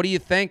 feather. So what do you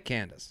think,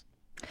 Candace?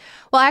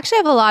 Well, I actually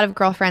have a lot of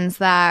girlfriends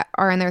that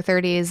are in their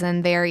 30s,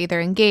 and they're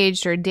either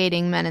engaged or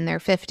dating men in their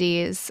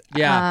 50s.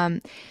 Yeah.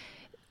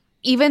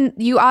 Even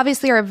you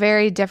obviously are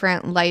very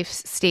different life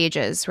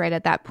stages, right?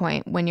 At that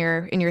point, when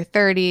you're in your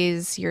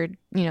 30s, you're,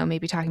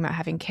 maybe talking about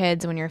having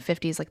kids. When you're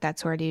 50s, like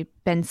that's already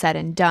been said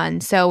and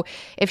done. So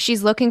if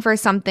she's looking for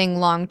something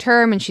long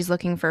term and she's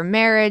looking for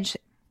marriage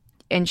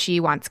and she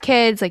wants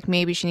kids, like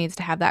maybe she needs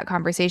to have that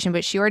conversation.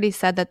 But she already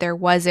said that there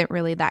wasn't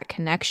really that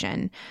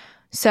connection.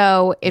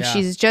 So if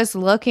she's just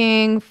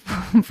looking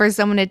for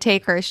someone to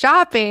take her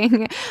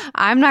shopping,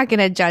 I'm not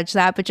going to judge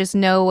that, but just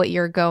know what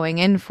you're going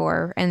in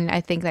for. And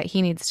I think that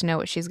he needs to know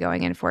what she's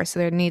going in for. So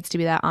there needs to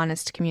be that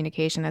honest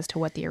communication as to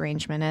what the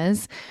arrangement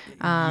is.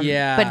 But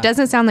it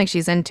doesn't sound like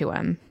she's into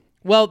him.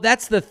 Well,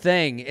 that's the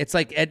thing. It's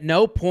like at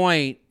no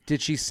point did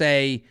she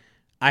say,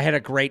 I had a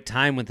great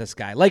time with this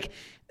guy. Like,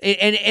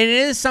 and it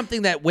is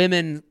something that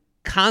women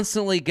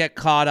constantly get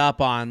caught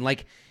up on.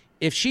 Like,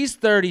 if she's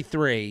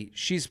 33,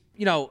 she's,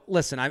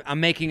 listen, I'm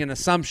making an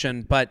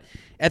assumption, but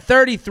at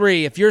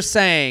 33, if you're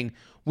saying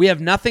we have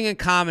nothing in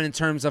common in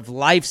terms of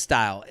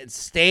lifestyle,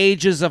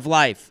 stages of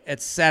life,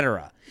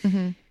 etc.,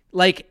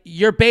 like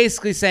you're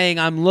basically saying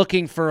I'm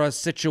looking for a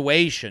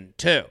situation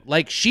too.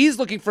 Like she's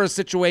looking for a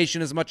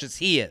situation as much as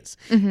he is.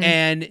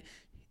 And,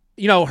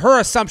 her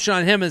assumption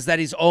on him is that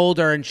he's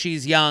older and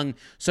she's young,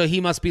 so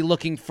he must be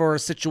looking for a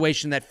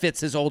situation that fits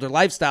his older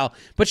lifestyle.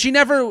 But she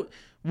never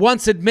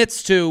once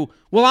admits to,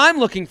 well, I'm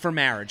looking for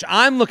marriage.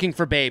 I'm looking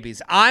for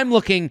babies. I'm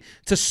looking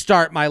to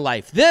start my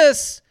life.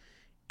 This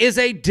is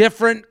a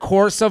different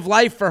course of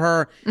life for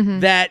her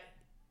that,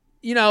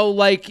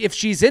 like if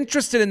she's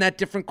interested in that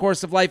different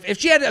course of life, if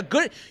she had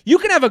you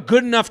can have a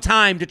good enough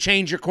time to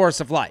change your course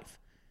of life.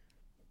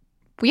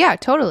 Yeah,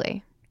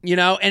 totally.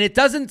 And it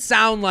doesn't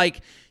sound like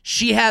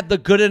she had the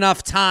good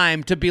enough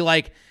time to be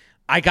like,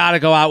 I got to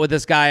go out with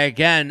this guy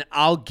again.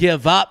 I'll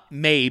give up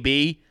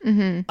maybe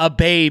a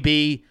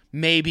baby,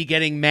 maybe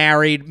getting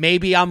married.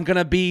 Maybe I'm going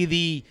to be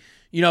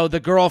the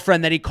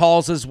girlfriend that he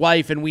calls his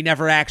wife and we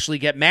never actually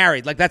get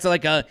married. Like that's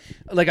like a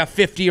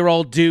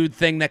 50-year-old dude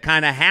thing that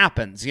kind of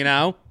happens, you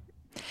know?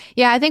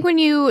 Yeah, I think when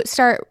you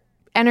start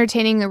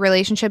entertaining the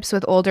relationships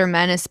with older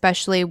men,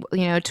 especially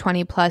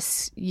 20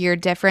 plus year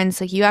difference,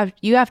 like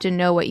you have to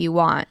know what you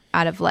want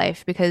out of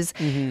life, because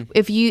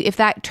if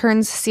that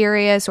turns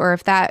serious, or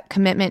if that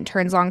commitment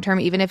turns long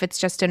term, even if it's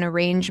just an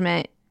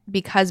arrangement,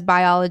 because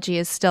biology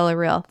is still a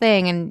real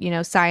thing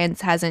and science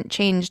hasn't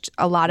changed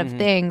a lot of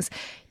things,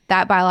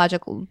 that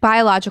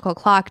biological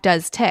clock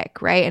does tick,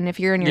 right? And if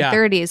you're in your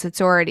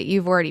 30s,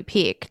 you've already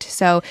peaked.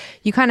 So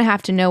you kind of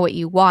have to know what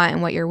you want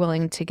and what you're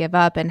willing to give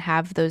up, and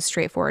have those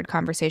straightforward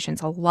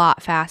conversations a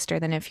lot faster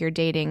than if you're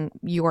dating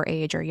your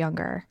age or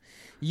younger.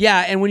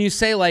 Yeah, and when you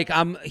say like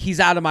he's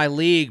out of my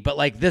league, but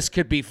like this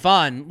could be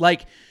fun,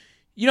 like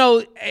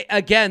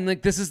again,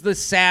 like this is the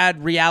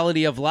sad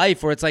reality of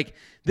life where it's like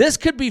this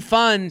could be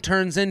fun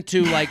turns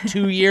into like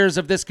 2 years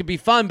of this could be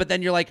fun, but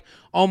then you're like,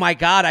 oh my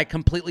God, I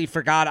completely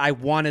forgot I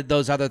wanted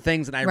those other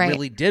things and I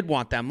really did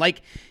want them.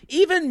 Like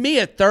even me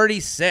at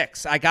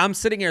 36, like I'm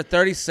sitting here at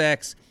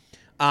 36,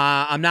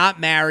 I'm not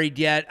married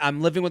yet,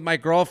 I'm living with my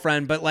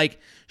girlfriend, but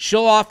like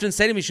she'll often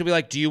say to me, she'll be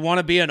like, do you want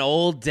to be an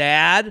old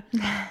dad?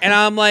 And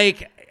I'm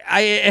like,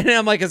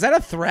 is that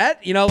a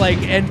threat?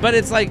 But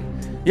it's like,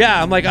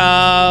 yeah, I'm like,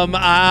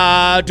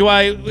 do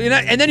I,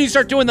 and then you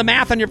start doing the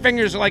math on your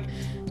fingers, like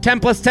 10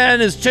 plus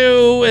 10 is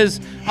 2,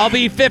 I'll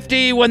be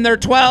 50 when they're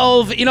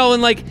 12,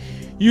 and like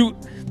you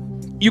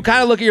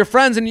kind of look at your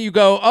friends and you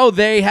go, oh,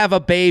 they have a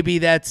baby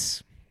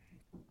that's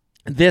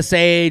this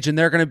age and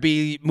they're going to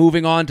be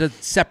moving on to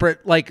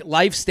separate like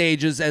life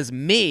stages as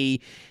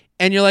me.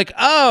 And you're like,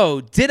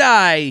 oh, did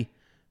I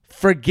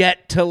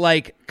forget to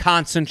like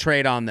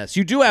concentrate on this?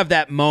 You do have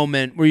that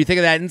moment where you think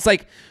of that. And it's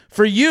like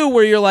for you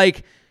where you're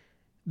like,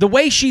 the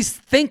way she's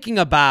thinking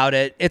about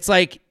it, it's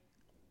like,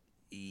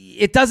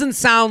 it doesn't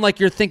sound like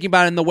you're thinking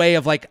about it in the way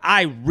of like,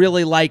 I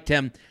really liked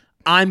him,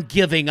 I'm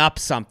giving up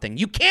something.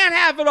 You can't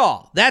have it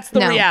all. That's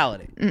the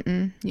reality.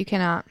 You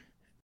cannot.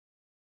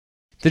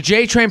 The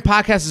J-Train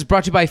podcast is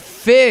brought to you by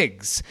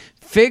Figs.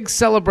 Figs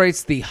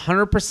celebrates the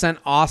 100%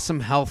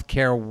 awesome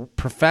healthcare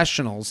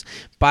professionals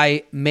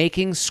by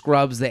making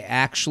scrubs they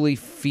actually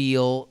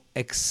feel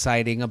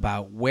exciting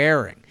about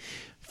wearing.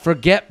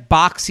 Forget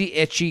boxy,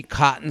 itchy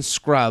cotton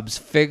scrubs.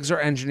 Figs are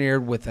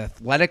engineered with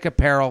athletic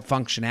apparel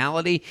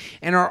functionality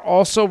and are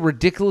also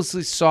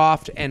ridiculously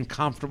soft and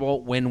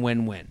comfortable.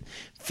 Win-win-win.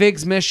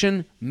 Figs'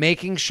 mission,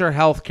 making sure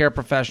healthcare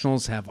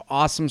professionals have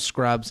awesome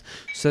scrubs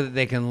so that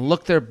they can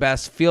look their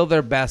best, feel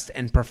their best,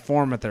 and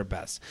perform at their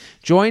best.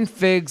 Join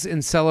Figs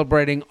in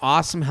celebrating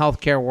awesome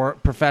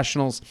healthcare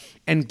professionals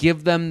and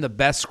give them the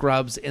best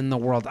scrubs in the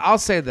world. I'll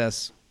say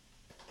this.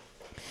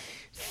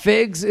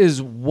 Figs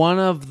is one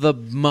of the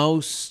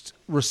most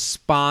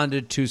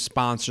responded to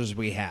sponsors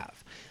we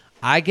have.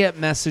 I get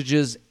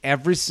messages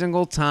every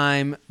single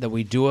time that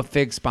we do a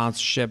Fig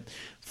sponsorship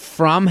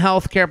from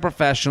healthcare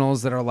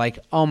professionals that are like,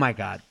 oh my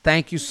God,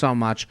 thank you so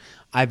much.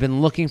 I've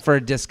been looking for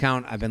a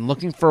discount. I've been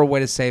looking for a way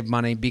to save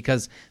money,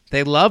 because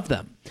they love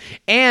them.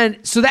 And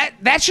so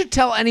that should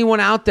tell anyone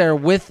out there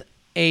with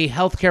a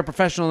healthcare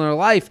professional in their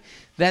life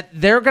that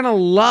they're going to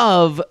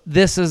love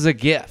this as a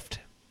gift.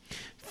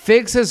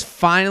 Figs has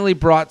finally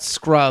brought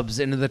scrubs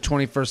into the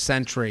 21st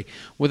century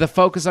with a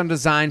focus on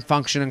design,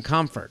 function, and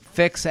comfort.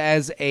 Figs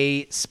has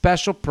a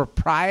special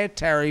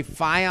proprietary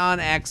Fion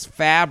X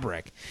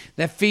fabric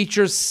that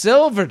features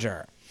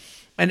Silverdur,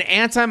 an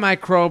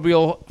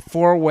antimicrobial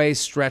 4-way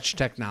stretch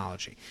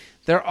technology.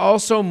 They're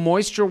also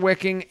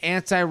moisture-wicking,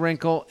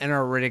 anti-wrinkle, and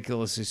are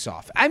ridiculously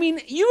soft. I mean,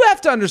 you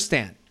have to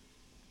understand,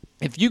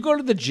 if you go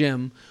to the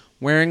gym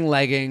wearing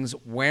leggings,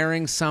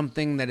 wearing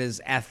something that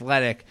is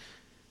athletic,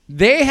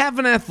 they have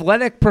an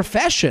athletic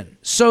profession,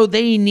 so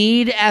they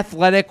need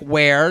athletic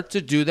wear to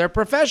do their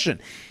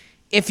profession.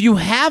 If you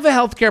have a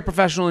healthcare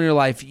professional in your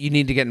life, you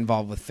need to get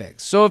involved with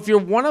Figs. So if you're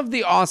one of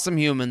the awesome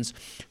humans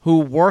who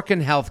work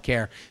in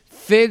healthcare,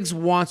 Figs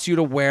wants you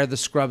to wear the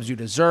scrubs you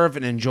deserve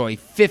and enjoy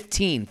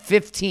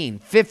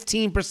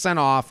 15%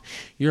 off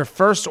your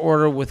first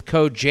order with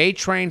code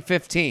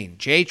JTRAIN15,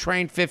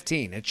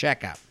 JTRAIN15 at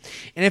checkout.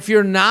 And if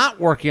you're not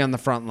working on the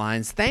front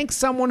lines, thank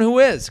someone who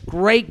is.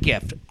 Great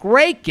gift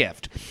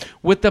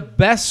with the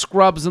best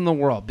scrubs in the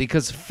world,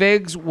 because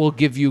Figs will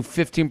give you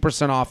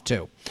 15% off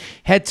too.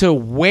 Head to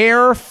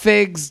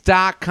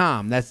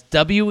wearfigs.com. That's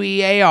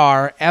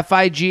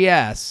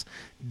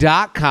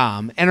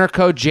WEARFIGS.com. Enter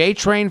code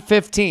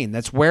JTRAIN15.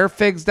 That's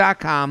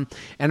wearfigs.com.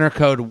 Enter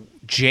code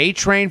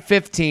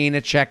JTRAIN15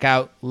 at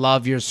checkout.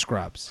 Love your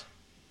scrubs.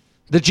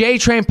 The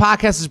J-Train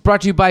podcast is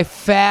brought to you by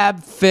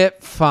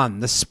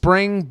FabFitFun. The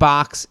spring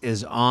box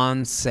is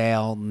on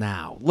sale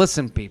now.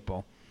 Listen,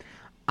 people,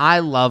 I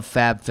love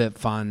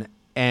FabFitFun.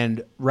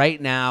 And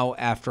right now,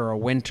 after a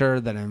winter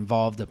that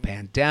involved a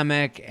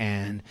pandemic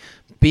and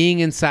being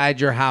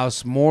inside your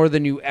house more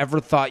than you ever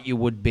thought you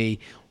would be,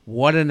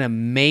 What an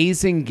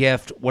amazing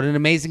gift. What an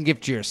amazing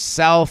gift to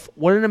yourself.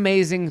 What an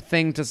amazing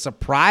thing to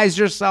surprise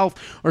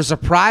yourself or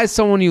surprise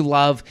someone you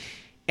love.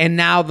 And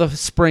now the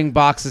spring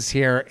box is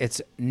here.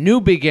 It's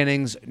new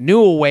beginnings,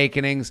 new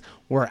awakenings.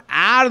 We're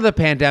out of the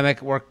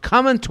pandemic. We're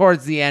coming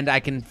towards the end. I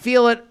can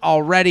feel it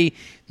already.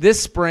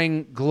 This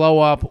spring, glow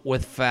up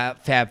with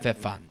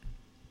FabFitFun.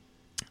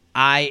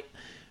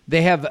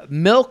 They have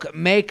Milk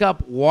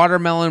Makeup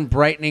Watermelon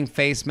Brightening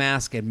Face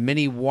Mask and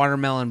Mini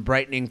Watermelon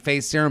Brightening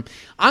Face Serum.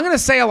 I'm going to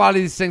say a lot of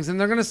these things, and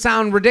they're going to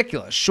sound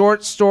ridiculous.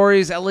 Short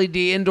Stories LED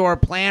Indoor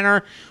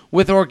Planner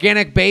with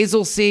organic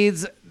basil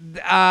seeds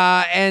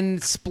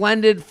and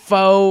splendid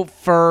faux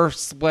fur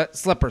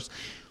slippers.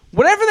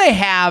 Whatever they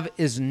have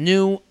is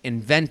new,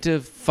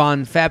 inventive,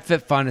 fun.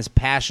 FabFitFun is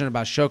passionate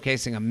about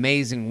showcasing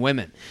amazing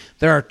women.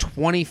 There are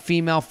 20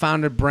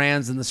 female-founded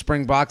brands in the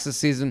spring box this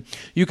season.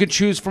 You can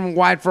choose from a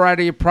wide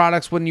variety of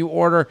products when you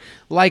order,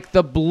 like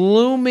the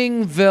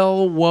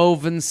Bloomingville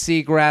Woven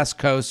Seagrass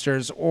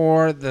Coasters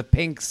or the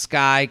Pink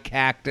Sky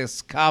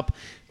Cactus Cup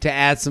to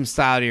add some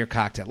style to your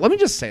cocktail. Let me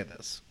just say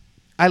this.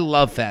 I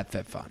love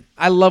FabFitFun.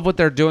 I love what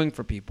they're doing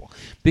for people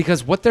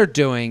because what they're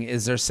doing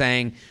is they're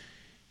saying,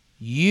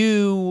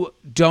 you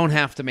don't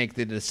have to make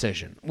the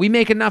decision. We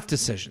make enough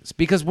decisions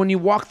because when you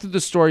walk through the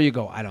store, you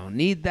go, I don't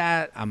need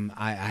that.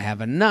 I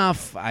have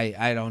enough.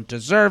 I don't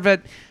deserve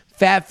it.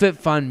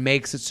 FabFitFun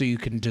makes it so you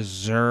can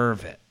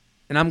deserve it.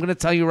 And I'm going to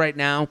tell you right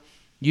now,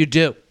 you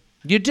do.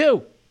 You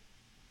do.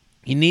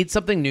 You need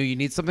something new. You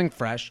need something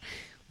fresh.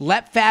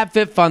 Let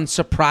FabFitFun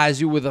surprise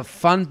you with a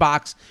fun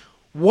box.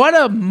 What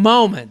a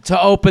moment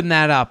to open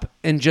that up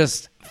and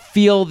just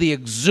feel the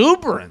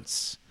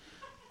exuberance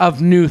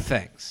of new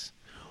things.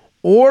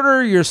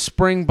 Order your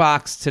spring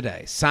box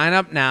today. Sign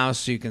up now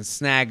so you can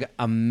snag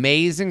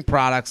amazing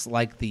products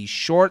like the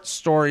Short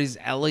Stories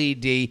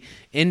LED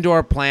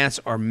Indoor Plants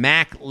or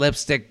MAC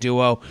Lipstick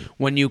Duo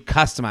when you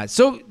customize.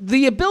 So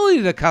the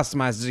ability to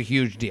customize is a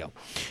huge deal.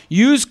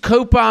 Use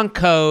coupon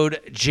code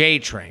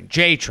JTRAIN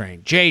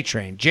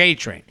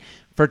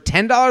for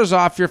 $10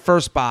 off your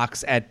first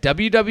box at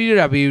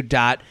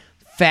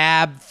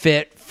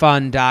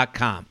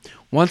www.fabfitfun.com.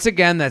 Once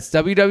again, that's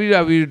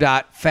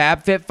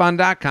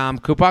www.fabfitfun.com,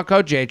 coupon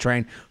code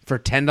JTRAIN for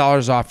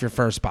 $10 off your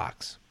first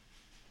box.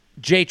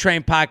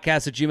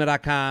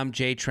 JTrainPodcast@gmail.com,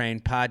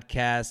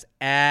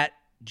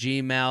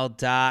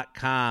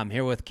 JTrainPodcast@gmail.com.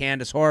 Here with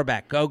Candace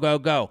Horvath. Go, go,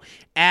 go.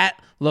 At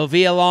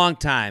Lovia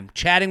Longtime.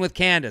 Chatting with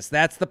Candace.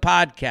 That's the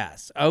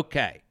podcast.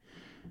 Okay.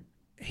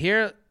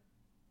 Here,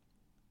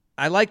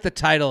 I like the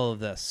title of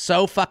this.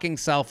 So fucking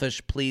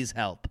selfish, please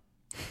help.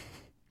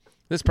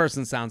 This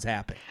person sounds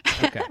happy.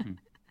 Okay.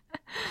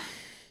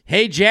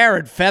 Hey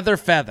Jared,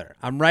 feather.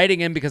 I'm writing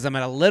in because I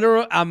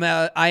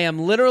am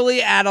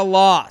literally at a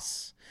loss.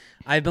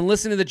 I've been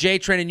listening to the J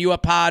Train and You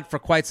Up Pod for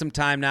quite some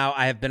time now.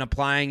 I have been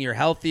applying your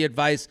healthy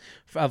advice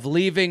of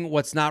leaving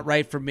what's not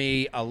right for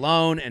me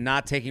alone and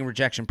not taking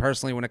rejection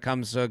personally when it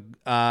comes to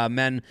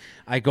men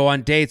I go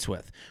on dates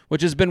with,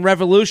 which has been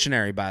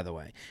revolutionary, by the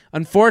way.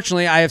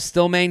 Unfortunately, I have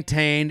still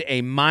maintained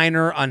a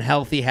minor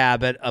unhealthy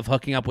habit of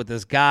hooking up with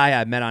this guy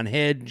I met on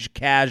Hinge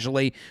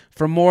casually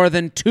for more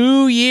than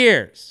 2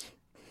 years.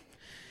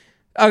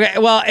 Okay,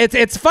 well,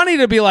 it's funny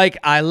to be like,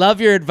 I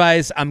love your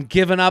advice. I'm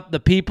giving up the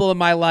people in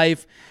my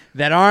life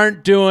that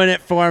aren't doing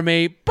it for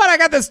me, but I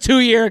got this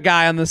 2-year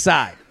guy on the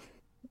side.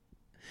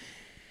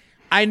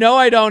 I know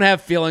I don't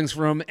have feelings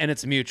for him, and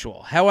it's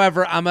mutual.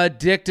 However, I'm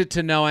addicted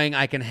to knowing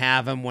I can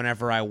have him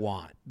whenever I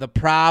want. The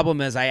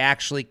problem is I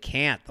actually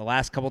can't. The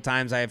last couple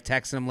times I have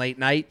texted him late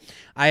night,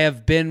 I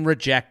have been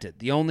rejected.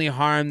 The only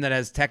harm that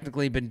has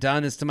technically been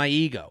done is to my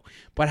ego.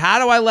 But how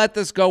do I let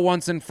this go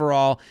once and for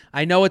all?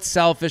 I know it's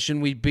selfish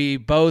and we'd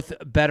both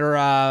be better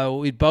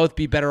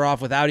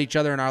off without each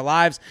other in our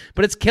lives,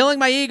 but it's killing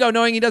my ego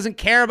knowing he doesn't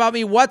care about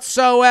me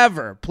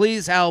whatsoever.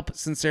 Please help.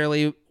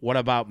 Sincerely, what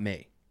about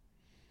me?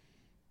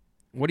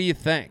 What do you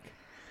think?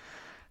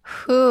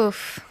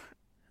 Oof.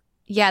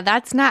 Yeah,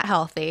 that's not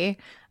healthy.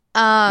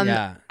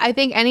 I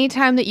think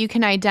anytime that you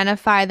can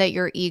identify that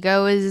your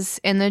ego is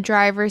in the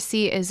driver's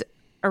seat is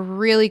a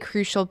really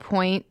crucial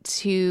point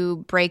to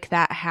break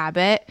that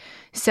habit.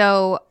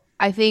 So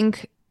I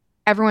think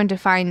everyone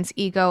defines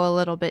ego a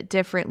little bit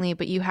differently,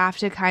 but you have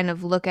to kind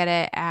of look at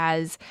it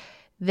as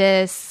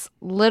this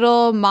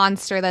little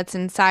monster that's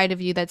inside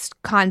of you that's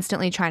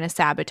constantly trying to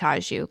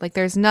sabotage you. Like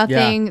there's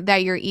nothing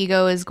that your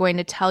ego is going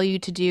to tell you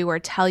to do or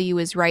tell you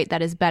is right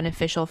that is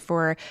beneficial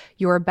for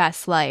your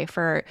best life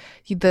or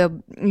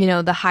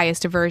the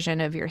highest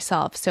version of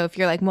yourself. So if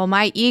you're like, well,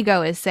 my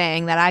ego is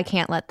saying that I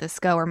can't let this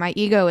go, or my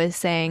ego is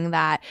saying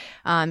that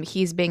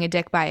he's being a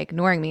dick by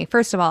ignoring me.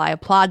 First of all, I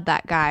applaud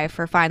that guy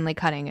for finally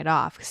cutting it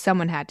off.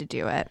 Someone had to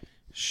do it.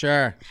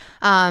 Sure.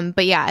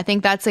 But yeah, I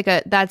think that's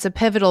a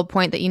pivotal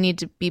point that you need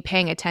to be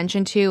paying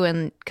attention to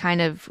and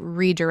kind of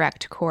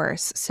redirect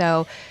course.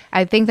 So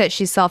I think that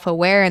she's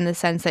self-aware in the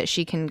sense that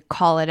she can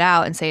call it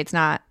out and say it's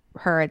not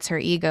her, it's her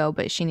ego,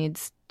 but she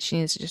needs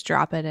to just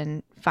drop it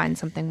and find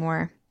something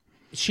more.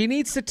 She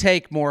needs to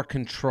take more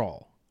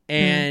control.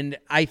 And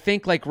I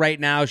think like right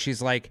now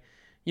she's like,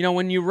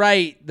 when you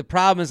write, the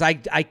problem is I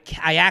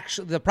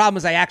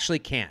actually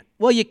can't.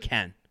 Well, you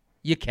can.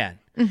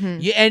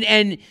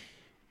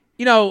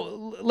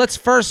 Let's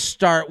first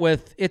start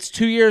with, it's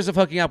 2 years of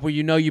hooking up where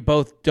you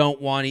both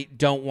don't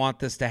want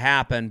this to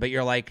happen, but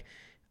you're like,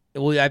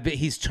 well,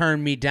 he's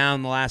turned me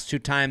down the last 2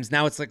 times.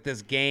 Now it's like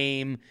this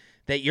game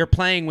that you're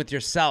playing with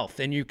yourself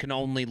and you can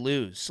only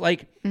lose.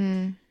 Like,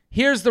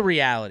 here's the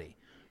reality.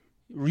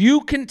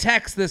 You can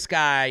text this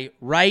guy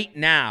right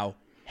now,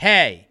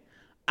 hey,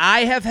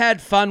 I have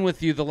had fun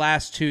with you the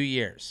last 2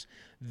 years.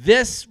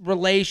 This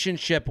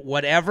relationship,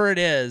 whatever it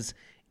is,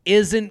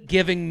 isn't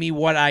giving me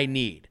what I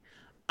need.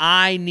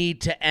 I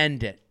need to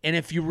end it. And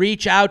if you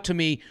reach out to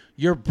me,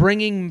 you're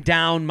bringing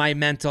down my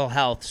mental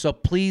health. So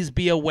please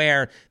be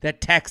aware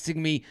that texting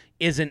me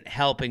isn't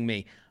helping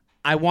me.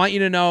 I want you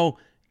to know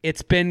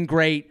it's been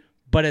great,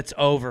 but it's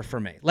over for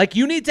me. Like,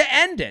 you need to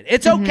end it.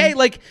 It's okay.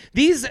 Like,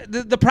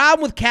 the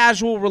problem with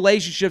casual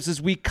relationships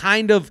is we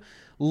kind of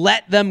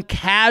let them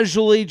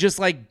casually just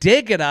like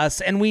dig at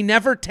us, and we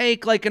never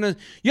take like you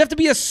have to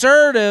be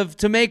assertive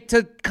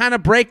to kind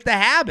of break the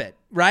habit,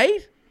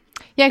 right?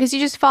 Yeah, because you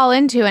just fall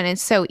into it and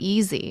it's so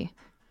easy,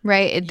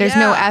 right? There's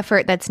no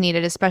effort that's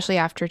needed, especially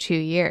after 2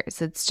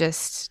 years. It's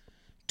just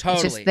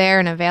there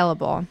and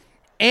available.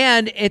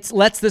 And it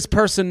lets this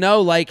person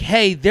know, like,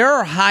 hey, there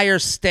are higher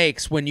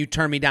stakes when you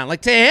turn me down.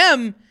 Like, to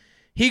him,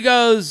 he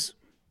goes,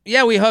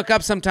 yeah, we hook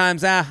up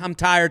sometimes. I'm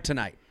tired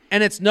tonight.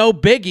 And it's no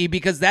biggie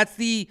because that's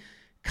the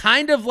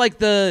kind of like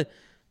the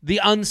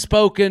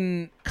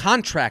unspoken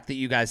contract that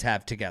you guys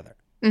have together.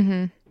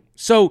 Mm-hmm.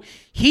 So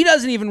he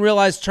doesn't even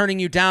realize turning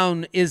you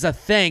down is a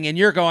thing. And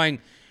you're going,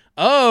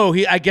 oh,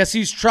 I guess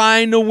he's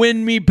trying to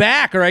win me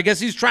back, or I guess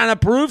he's trying to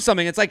prove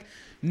something. It's like,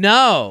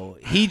 no,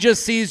 he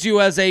just sees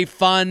you as a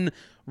fun,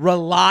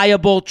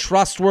 reliable,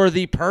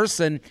 trustworthy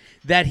person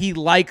that he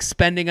likes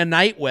spending a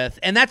night with.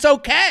 And that's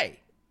okay.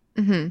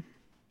 Mm-hmm.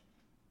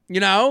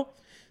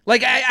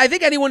 Like, I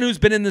think anyone who's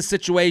been in this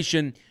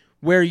situation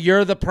where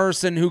you're the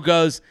person who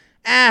goes,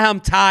 I'm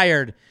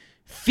tired,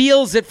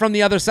 feels it from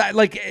the other side.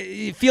 Like,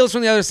 it feels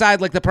from the other side,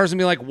 like the person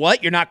being like,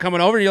 what? You're not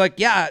coming over? And you're like,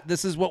 yeah,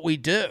 this is what we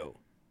do.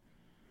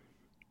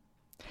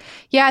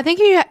 Yeah, I think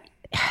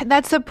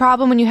that's the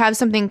problem when you have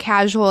something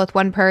casual with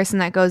one person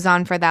that goes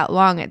on for that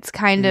long. It's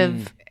kind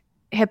of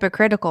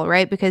hypocritical,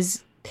 right?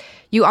 Because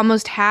you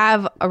almost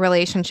have a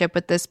relationship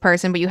with this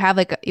person, but you have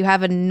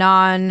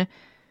a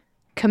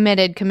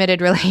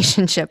committed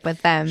relationship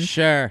with them.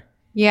 Sure.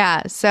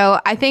 Yeah. So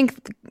I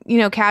think,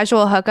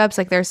 casual hookups,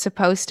 like, they're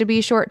supposed to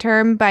be short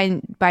term by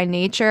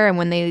nature. And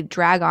when they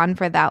drag on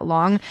for that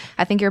long,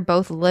 I think you're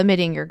both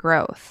limiting your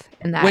growth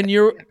in that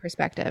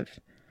perspective.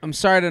 I'm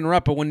sorry to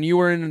interrupt, but when you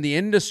were in the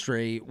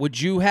industry,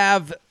 would you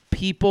have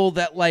people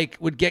that like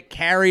would get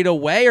carried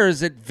away, or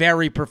is it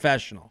very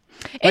professional?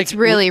 It's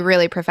really,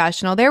 really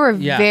professional. There were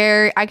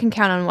I can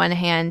count on one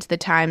hand the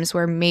times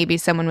where maybe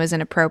someone was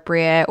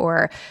inappropriate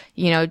or,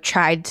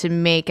 tried to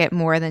make it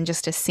more than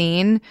just a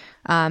scene.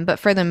 But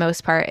for the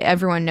most part,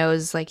 everyone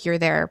knows, like, you're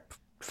there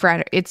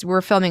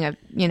we're filming a,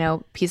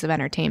 piece of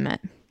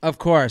entertainment. Of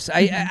course.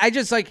 I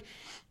just like,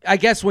 I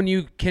guess when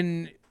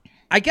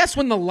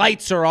the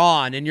lights are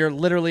on and you're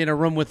literally in a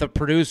room with a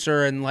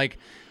producer and like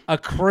a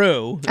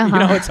crew,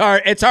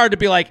 it's hard to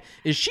be like,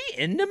 is she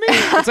into me?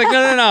 It's like,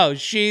 no,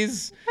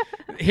 she's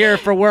here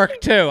for work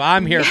too.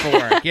 I'm here for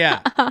work.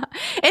 Yeah.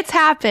 It's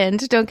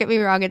happened. Don't get me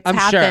wrong. It's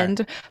happened,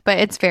 sure. But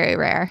it's very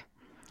rare.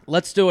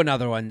 Let's do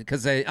another one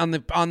because on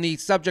the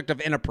subject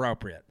of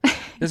inappropriate,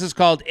 this is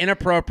called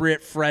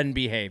inappropriate friend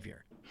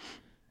behavior.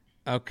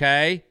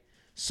 Okay.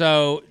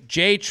 So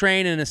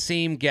J-Train and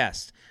Asim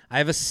guest, I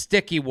have a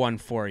sticky one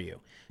for you.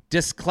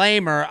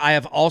 Disclaimer, I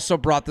have also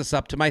brought this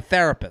up to my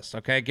therapist.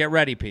 Okay, get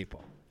ready,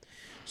 people.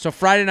 So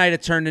Friday night,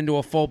 it turned into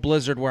a full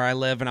blizzard where I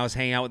live, and I was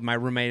hanging out with my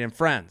roommate and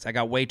friends. I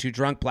got way too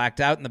drunk, blacked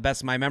out, and the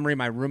best of my memory,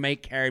 my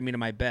roommate carried me to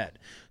my bed.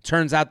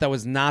 Turns out that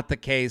was not the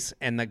case,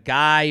 and the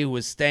guy who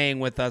was staying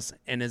with us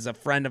and is a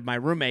friend of my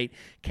roommate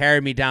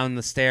carried me down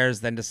the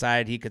stairs, then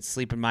decided he could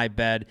sleep in my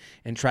bed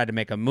and tried to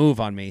make a move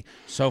on me,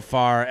 so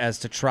far as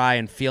to try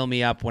and feel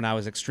me up when I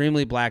was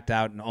extremely blacked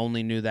out and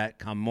only knew that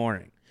come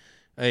morning.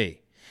 Hey.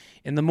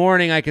 In the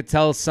morning, I could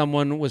tell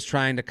someone was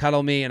trying to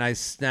cuddle me, and I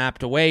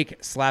snapped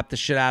awake, slapped the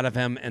shit out of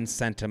him, and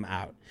sent him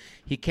out.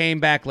 He came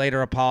back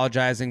later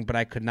apologizing, but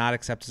I could not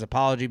accept his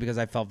apology because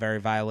I felt very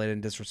violated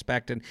and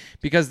disrespected,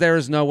 because there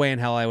is no way in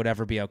hell I would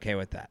ever be okay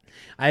with that.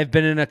 I have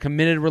been in a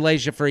committed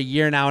relationship for a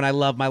year now, and I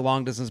love my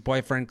long-distance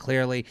boyfriend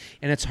clearly,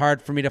 and it's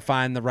hard for me to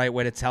find the right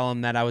way to tell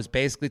him that I was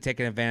basically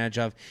taken advantage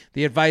of.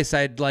 The advice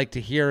I'd like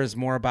to hear is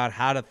more about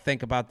how to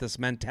think about this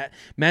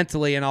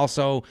mentally and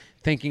also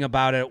thinking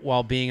about it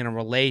while being in a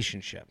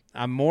relationship.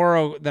 I'm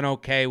more than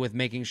okay with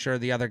making sure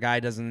the other guy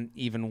doesn't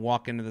even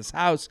walk into this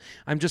house.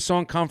 I'm just so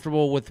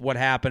uncomfortable with what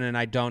happened, and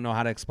I don't know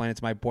how to explain it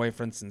to my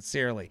boyfriend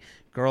sincerely.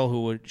 Girl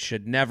who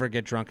should never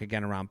get drunk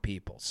again around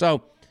people.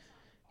 So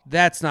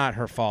that's not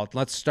her fault.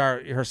 Let's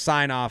start. Her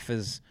sign-off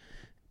is,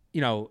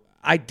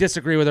 I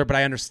disagree with her, but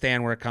I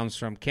understand where it comes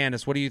from.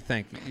 Candace, what do you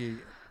think?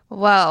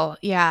 Well,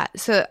 yeah.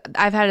 So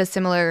I've had a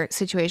similar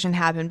situation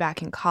happen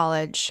back in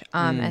college.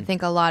 I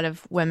think a lot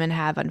of women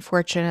have,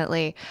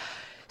 unfortunately.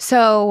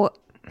 So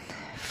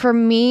for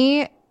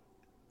me,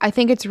 I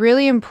think it's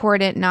really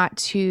important not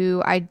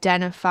to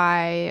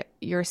identify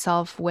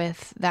yourself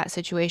with that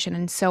situation.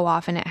 And so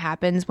often it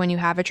happens when you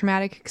have a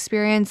traumatic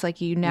experience,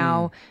 like you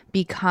now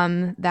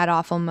become that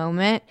awful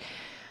moment.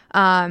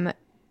 I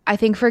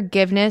think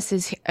forgiveness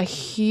is a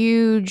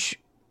huge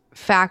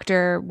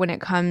factor when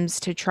it comes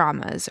to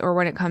traumas or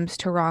when it comes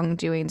to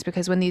wrongdoings,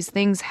 because when these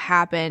things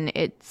happen,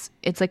 it's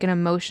like an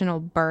emotional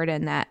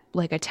burden that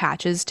like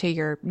attaches to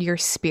your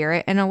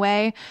spirit in a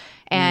way.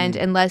 And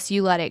unless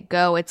you let it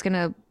go, it's going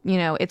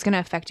to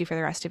affect you for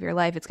the rest of your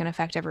life. It's going to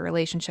affect every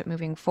relationship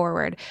moving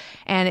forward.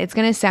 And it's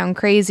going to sound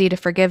crazy to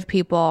forgive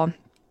people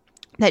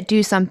that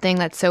do something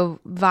that's so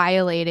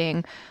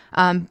violating,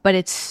 but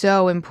it's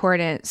so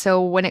important.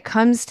 So when it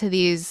comes to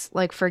these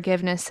like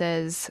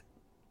forgivenesses,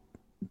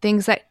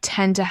 things that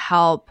tend to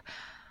help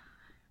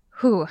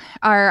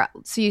are,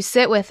 so you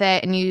sit with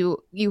it and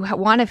you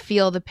want to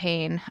feel the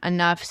pain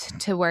enough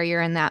to where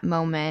you're in that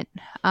moment.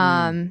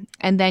 And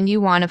then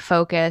you want to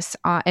focus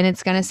on, and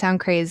it's going to sound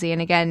crazy.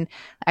 And again,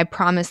 I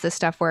promise this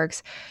stuff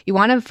works. You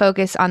want to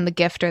focus on the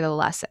gift or the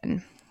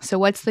lesson. So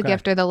what's the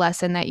gift or the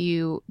lesson that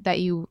you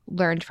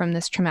learned from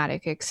this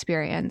traumatic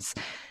experience?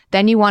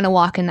 Then you want to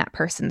walk in that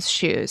person's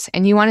shoes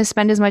and you want to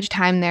spend as much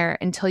time there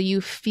until you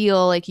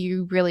feel like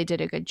you really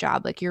did a good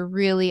job, like you're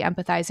really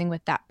empathizing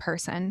with that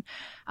person.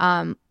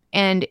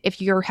 And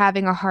if you're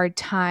having a hard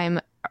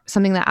time,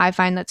 something that I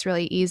find that's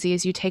really easy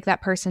is you take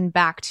that person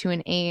back to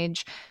an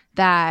age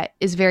that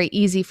is very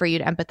easy for you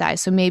to empathize.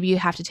 So maybe you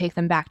have to take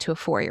them back to a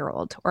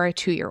 4-year-old or a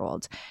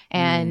 2-year-old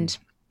and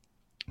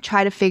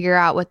try to figure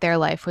out what their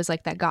life was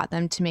like that got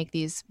them to make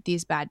these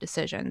bad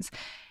decisions.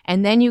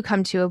 And then you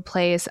come to a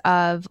place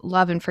of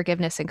love and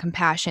forgiveness and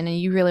compassion, and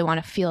you really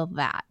want to feel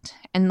that.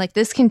 And like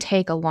this can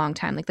take a long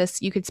time. Like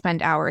this, you could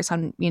spend hours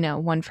on,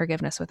 one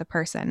forgiveness with a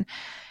person.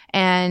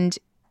 And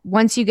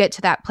once you get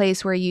to that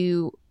place where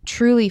you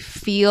truly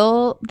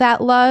feel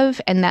that love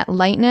and that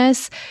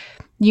lightness,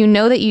 you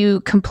know that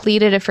you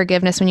completed a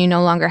forgiveness when you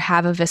no longer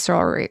have a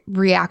visceral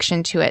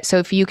reaction to it. So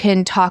if you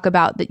can talk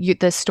about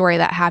the story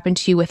that happened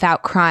to you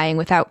without crying,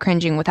 without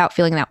cringing, without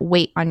feeling that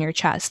weight on your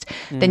chest,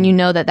 then you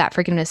know that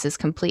forgiveness is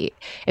complete.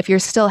 If you're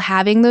still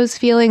having those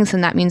feelings,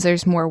 then that means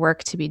there's more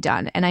work to be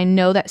done. And I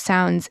know that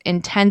sounds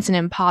intense and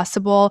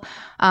impossible,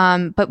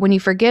 but when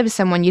you forgive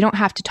someone, you don't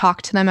have to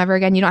talk to them ever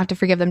again. You don't have to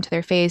forgive them to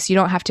their face. You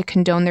don't have to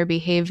condone their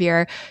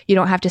behavior. You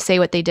don't have to say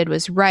what they did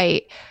was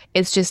right.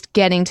 It's just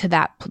getting to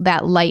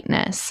that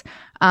lightness.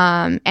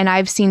 And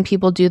I've seen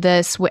people do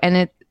this, and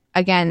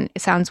it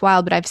sounds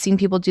wild, but I've seen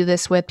people do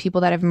this with people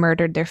that have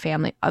murdered their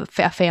family,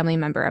 a family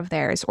member of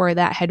theirs, or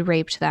that had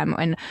raped them,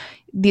 and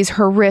these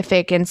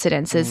horrific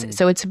incidences.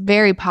 So it's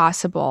very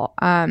possible.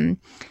 But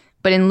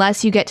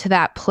unless you get to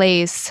that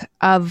place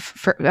of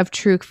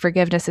true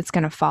forgiveness, it's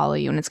going to follow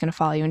you, and it's going to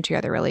follow you into your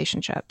other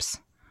relationships.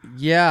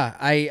 Yeah,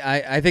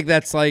 I think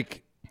that's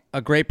like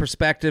a great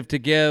perspective to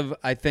give.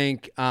 I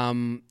think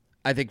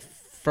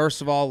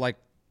first of all, like,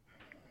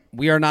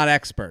 we are not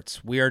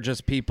experts. We are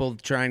just people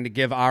trying to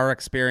give our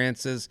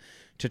experiences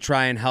to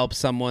try and help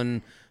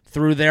someone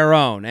through their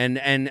own.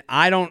 And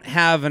I don't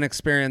have an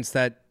experience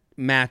that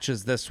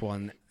matches this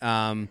one.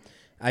 I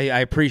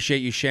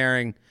appreciate you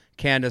sharing,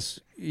 Candace,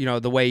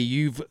 the way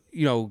you've,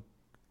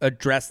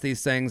 addressed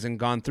these things and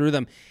gone through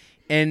them.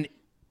 And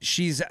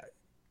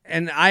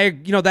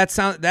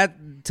that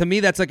to me,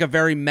 that's like a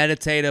very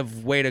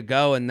meditative way to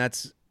go. And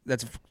that's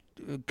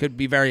could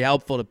be very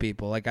helpful to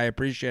people. Like, I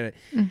appreciate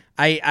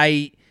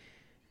it.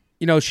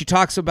 She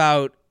talks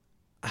about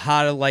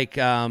how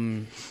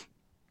to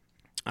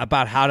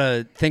about how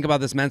to think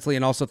about this mentally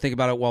and also think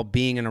about it while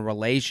being in a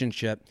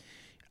relationship.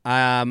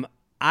 I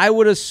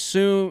would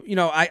assume,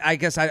 I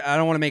guess I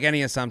don't want to make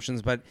any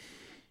assumptions, but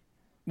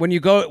when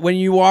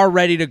you are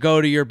ready to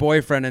go to your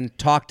boyfriend and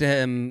talk to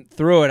him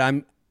through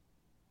it,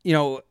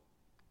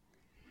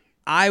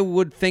 I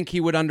would think he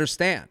would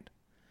understand.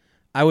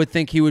 I would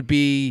think he would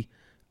be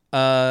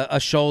a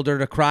shoulder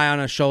to cry on,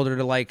 a shoulder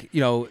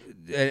to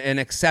an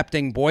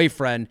accepting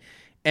boyfriend,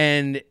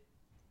 and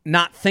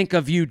not think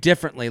of you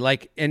differently.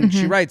 And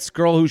she writes,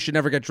 girl who should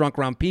never get drunk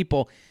around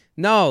people.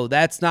 No,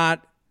 that's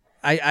not.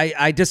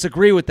 I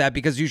disagree with that,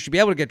 because you should be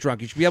able to get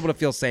drunk. You should be able to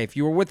feel safe.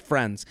 You were with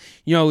friends.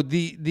 It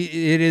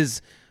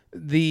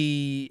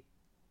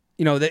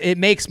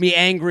makes me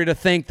angry to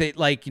think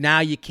that now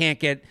you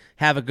can't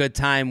have a good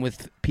time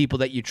with people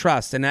that you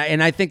trust. And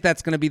I think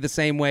that's going to be the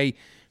same way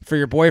for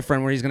your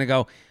boyfriend, where he's going to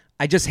go,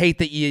 I just hate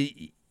that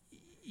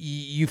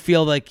you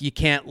feel like you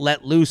can't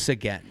let loose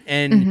again.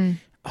 And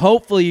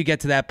hopefully you get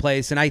to that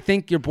place. And I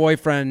think your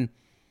boyfriend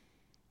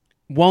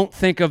won't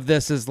think of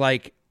this as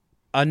like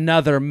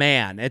another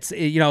man.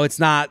 It's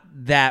not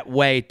that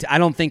way. I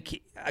don't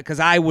think,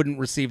 because I wouldn't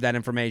receive that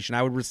information.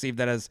 I would receive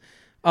that as,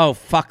 oh,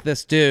 fuck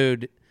this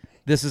dude.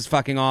 This is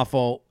fucking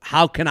awful.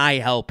 How can I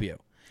help you?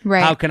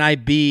 Right. How can I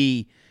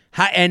be?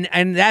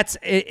 And that's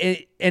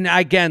it. And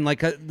again,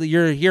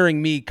 you're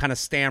hearing me kind of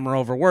stammer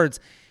over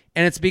words.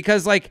 And it's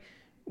because like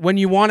when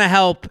you want to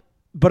help,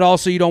 but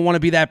also you don't want to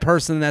be that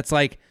person that's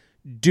like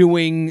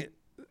doing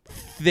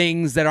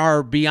things that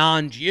are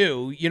beyond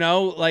you, you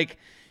know, like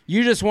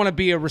you just want to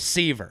be a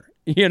receiver,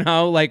 you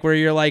know, like where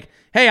you're like,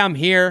 hey, I'm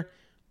here.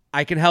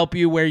 I can help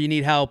you where you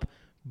need help.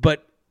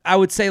 But I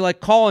would say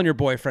like call on your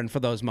boyfriend for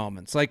those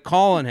moments, like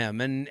call on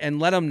him and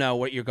let him know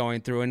what you're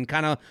going through and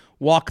kind of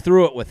walk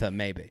through it with him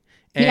maybe.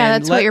 And yeah,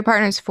 that's what your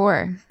partner's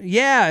for.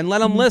 Yeah, and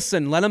let him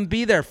listen. Let him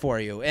be there for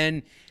you.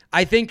 And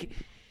I think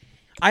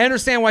I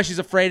understand why she's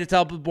afraid to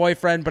tell the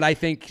boyfriend, but I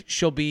think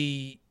she'll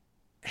be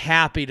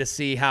happy to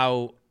see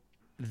how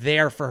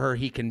there for her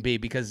he can be,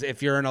 because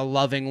if you're in a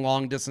loving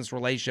long distance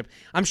relationship,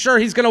 I'm sure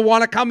he's going to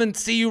want to come and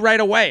see you right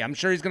away. I'm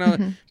sure he's going to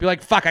be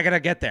like, fuck, I got to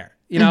get there.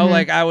 You know,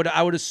 like I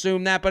would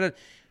assume that. But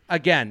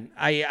again,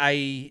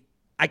 I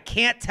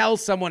can't tell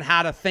someone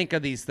how to think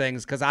of these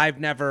things because I've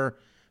never,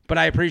 but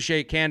I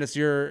appreciate, Candace,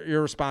 your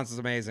response is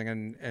amazing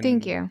and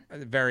Thank you.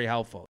 Very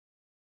helpful.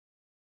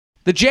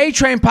 The J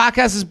Train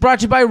podcast is brought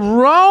to you by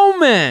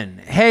Roman.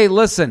 Hey,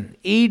 listen,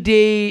 ED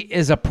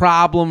is a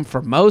problem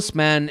for most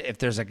men. If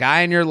there's a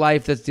guy in your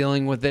life that's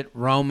dealing with it,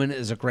 Roman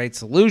is a great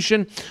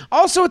solution.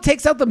 Also, it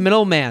takes out the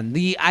middleman,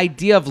 the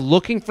idea of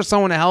looking for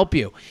someone to help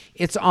you.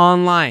 It's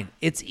online.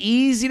 It's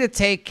easy to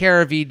take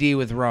care of ED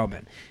with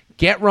Roman.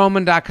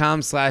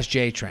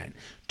 GetRoman.com/JTrain.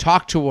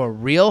 Talk to a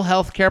real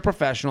healthcare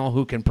professional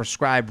who can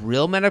prescribe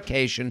real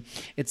medication.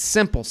 It's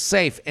simple,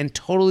 safe, and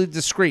totally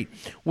discreet.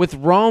 With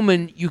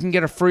Roman, you can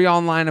get a free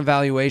online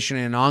evaluation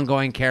and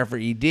ongoing care for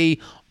ED,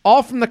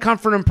 all from the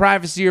comfort and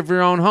privacy of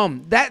your own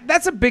home.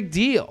 That's a big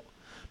deal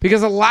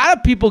because a lot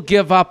of people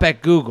give up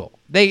at Google.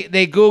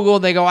 They Google,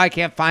 they go, I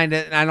can't find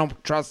it, and I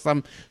don't trust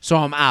them, so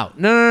I'm out.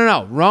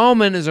 No.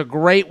 Roman is a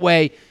great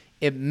way.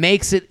 It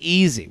makes it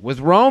easy. With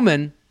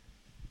Roman,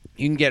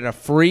 you can get a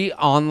free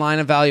online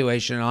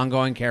evaluation and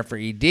ongoing care for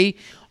ED,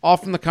 all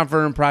from the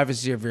comfort and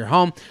privacy of your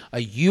home. A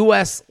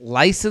U.S.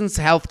 licensed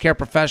healthcare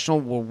professional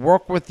will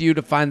work with you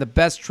to find the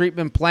best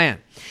treatment plan.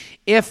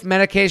 If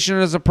medication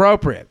is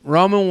appropriate,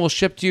 Roman will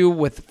ship to you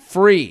with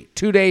free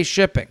 2-day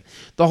shipping.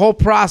 The whole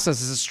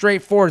process is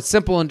straightforward,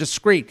 simple, and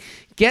discreet.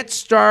 Get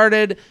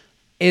started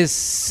is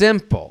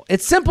simple.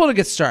 It's simple to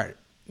get started.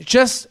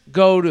 Just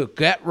go to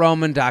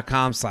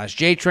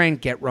GetRoman.com/JTrain,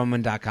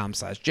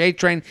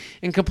 GetRoman.com/JTrain,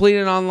 and complete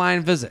an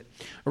online visit.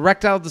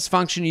 Erectile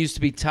dysfunction used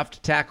to be tough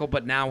to tackle,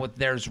 but now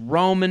there's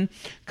Roman.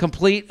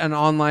 Complete an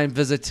online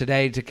visit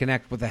today to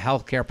connect with a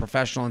healthcare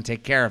professional and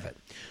take care of it.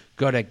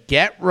 Go to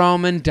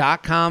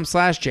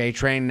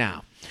GetRoman.com/JTrain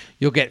now.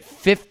 You'll get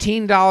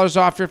 $15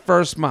 off your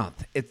first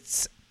month.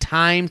 It's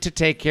time to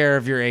take care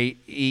of your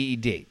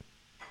ED.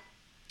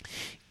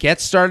 Get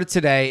started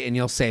today, and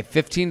you'll save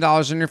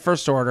 $15 on your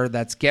first order.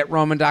 That's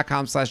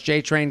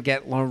GetRoman.com/JTrain,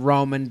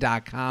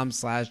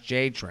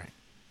 GetRoman.com/JTrain.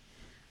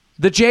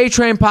 The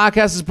J-Train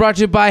podcast is brought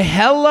to you by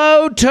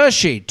Hello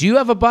Tushy. Do you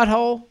have a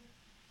butthole?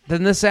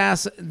 Then this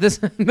ad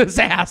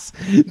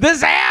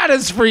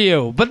is for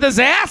you, but this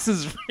ass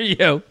is for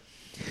you.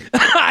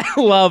 I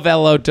love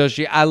Hello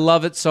Tushy. I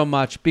love it so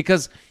much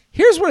because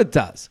here's what it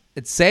does.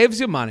 It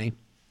saves you money.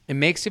 It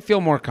makes you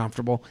feel more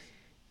comfortable.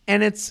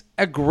 And it's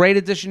a great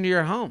addition to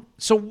your home.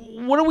 So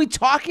what are we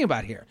talking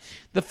about here?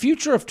 The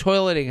future of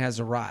toileting has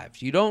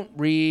arrived. You don't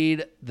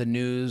read the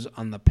news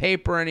on the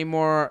paper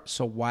anymore,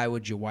 so why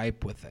would you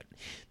wipe with it?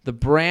 The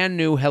brand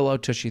new Hello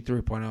Tushy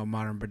 3.0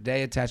 modern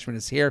bidet attachment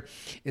is here.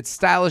 It's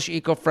stylish,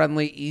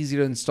 eco-friendly, easy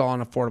to install,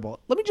 and affordable.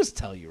 Let me just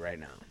tell you right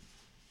now.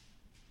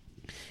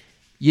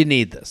 You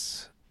need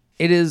this.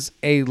 It is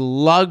a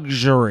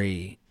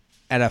luxury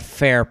at a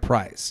fair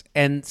price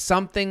and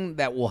something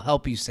that will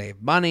help you save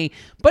money.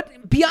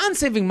 But beyond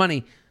saving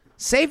money,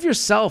 save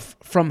yourself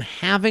from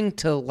having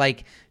to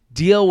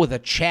deal with a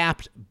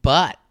chapped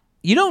butt.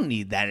 You don't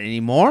need that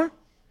anymore.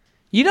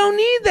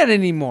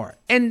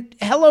 And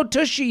Hello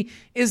Tushy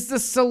is the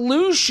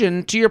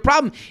solution to your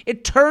problem.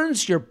 It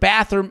turns your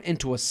bathroom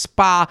into a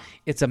spa.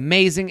 It's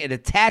amazing. It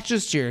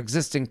attaches to your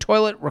existing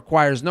toilet,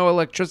 requires no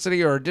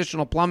electricity or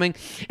additional plumbing,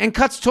 and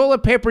cuts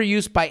toilet paper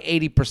use by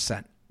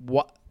 80%.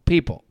 What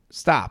people?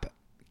 Stop it.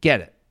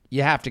 Get it.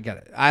 You have to get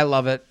it. I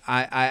love it.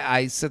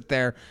 I sit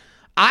there.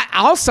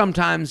 I'll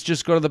sometimes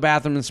just go to the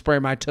bathroom and spray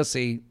my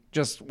tussie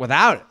just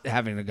without it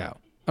having to go.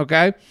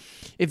 Okay?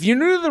 If you're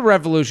new to the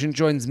revolution,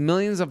 joins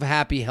millions of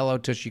happy Hello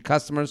Tushy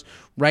customers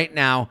right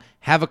now.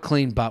 Have a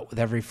clean butt with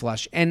every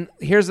flush. And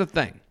here's the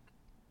thing.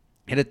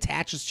 It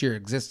attaches to your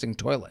existing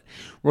toilet,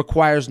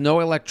 requires no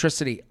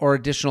electricity or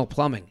additional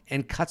plumbing,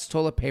 and cuts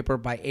toilet paper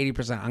by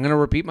 80%. I'm going to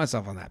repeat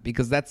myself on that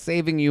because that's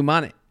saving you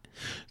money.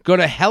 Go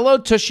to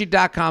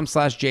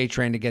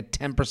HelloTushy.com/JTrain to get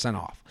 10%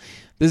 off.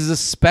 This is a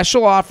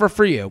special offer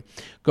for you.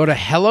 Go to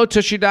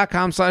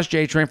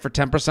HelloTushy.com/JTrain for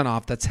 10%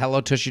 off. That's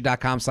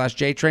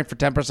HelloTushy.com/JTrain for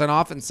 10%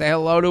 off and say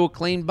hello to a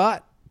clean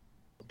butt.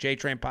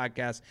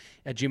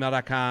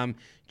 JTrainPodcast@gmail.com.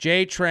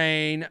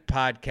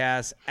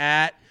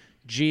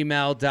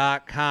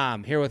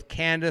 JTrainPodcast@gmail.com. Here with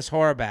Candace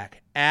Horvath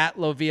at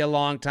Lovia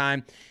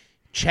Longtime.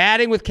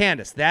 Chatting with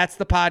Candace. That's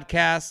the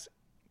podcast.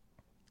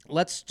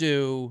 Let's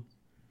do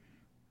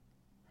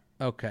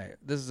Okay,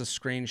 this is a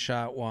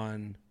screenshot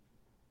one.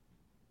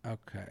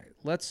 Okay,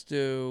 let's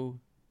do...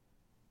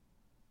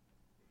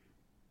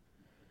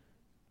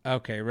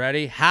 Okay,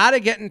 ready? How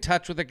to get in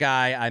touch with a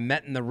guy I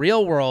met in the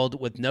real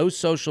world with no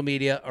social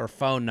media or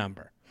phone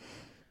number.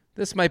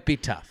 This might be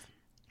tough.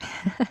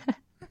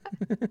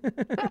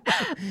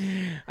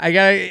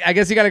 I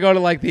guess you got to go to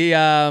like the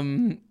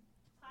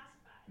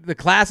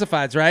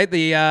classifieds, right?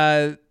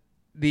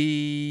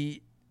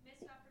 The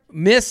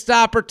missed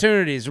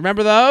opportunities.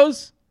 Remember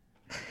those?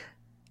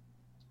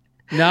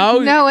 No?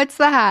 No, what's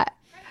that?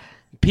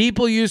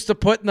 People used to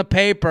put in the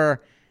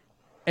paper,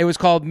 it was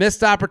called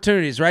missed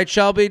opportunities, right,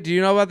 Shelby? Do you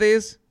know about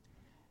these?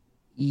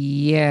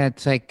 Yeah,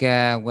 it's like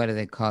what do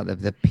they call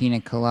it? The Pina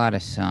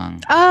Colada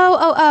song.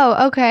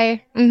 Oh,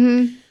 okay.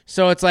 Mm-hmm.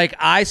 So it's like,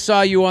 I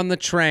saw you on the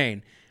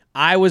train.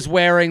 I was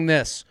wearing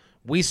this.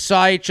 We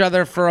saw each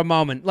other for a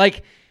moment.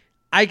 Like,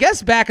 I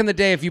guess back in the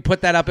day, if you put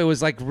that up, it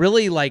was like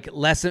really like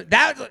less. To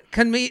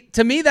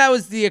me, that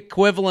was the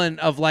equivalent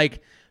of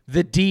like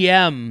the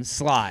DM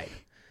slide.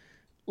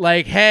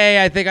 Like,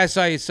 hey, I think I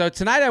saw you. So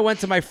tonight I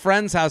went to my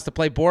friend's house to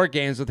play board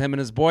games with him and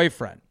his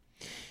boyfriend.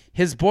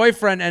 His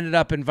boyfriend ended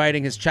up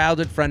inviting his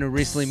childhood friend who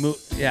recently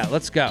moved. Yeah,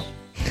 let's go.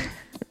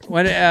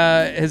 When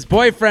his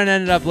boyfriend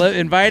ended up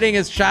inviting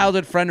his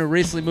childhood friend who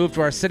recently moved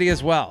to our city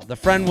as well. The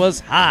friend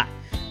was hot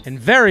and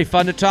very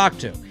fun to talk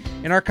to.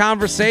 In our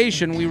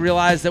conversation, we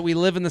realized that we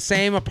live in the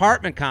same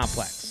apartment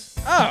complex.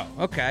 Oh,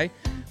 okay.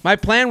 My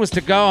plan was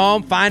to go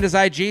home, find his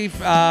IG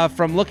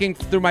from looking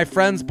through my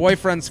friend's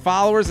boyfriend's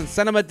followers and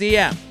send him a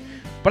DM.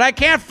 But I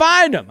can't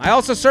find him. I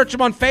also searched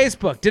him on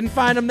Facebook. Didn't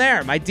find him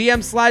there. My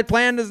DM slide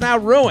plan is now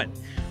ruined.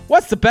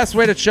 What's the best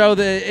way to show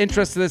the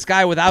interest of this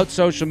guy without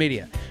social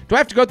media? Do I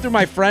have to go through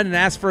my friend and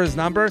ask for his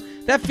number?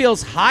 That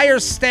feels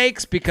higher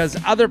stakes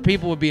because other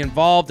people would be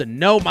involved and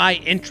know my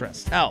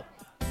interest. Help.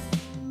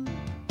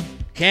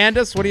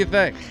 Candace, what do you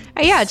think?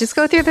 Yeah, just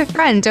go through the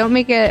friend. Don't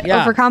make it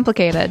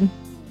overcomplicated.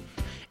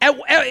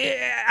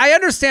 I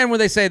understand when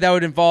they say that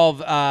would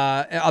involve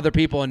other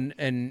people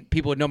and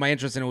people would know my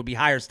interest and it would be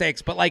higher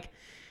stakes. But, like,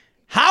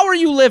 how are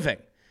you living?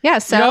 Yeah,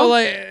 so? You know,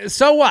 like,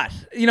 so what?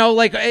 You know,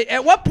 like,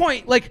 at what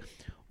point, like,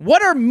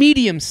 what are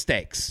medium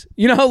stakes?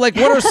 You know, like,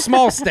 what are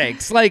small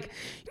stakes? Like,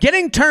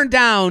 getting turned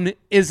down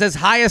is as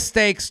high a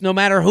stakes no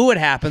matter who it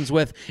happens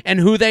with and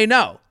who they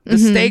know. The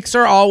stakes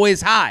are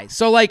always high.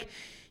 So, like,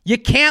 you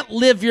can't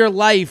live your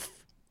life,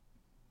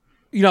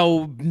 you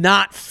know,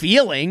 not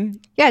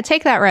feeling. Yeah,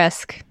 take that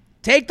risk.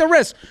 Take the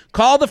risk.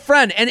 Call the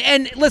friend.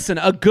 And listen,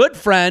 a good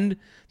friend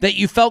that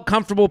you felt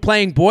comfortable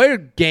playing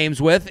board games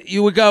with,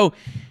 you would go,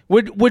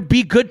 would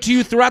be good to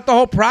you throughout the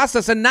whole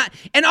process. And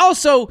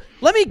also,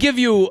 let me give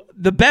you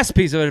the best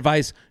piece of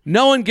advice.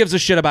 No one gives a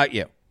shit about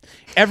you.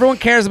 Everyone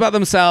cares about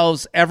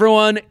themselves.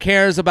 Everyone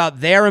cares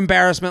about their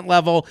embarrassment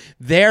level,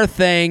 their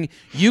thing.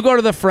 You go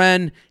to the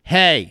friend,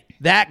 hey,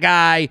 that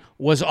guy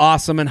was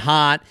awesome and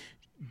hot.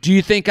 Do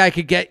you think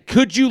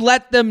could you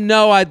let them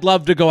know I'd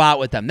love to go out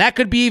with them? That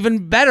could be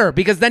even better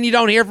because then you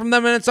don't hear from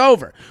them and it's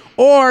over.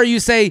 Or you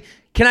say,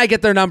 can I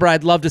get their number?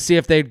 I'd love to see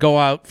if they'd go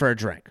out for a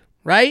drink.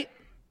 Right?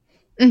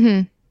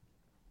 Mm-hmm.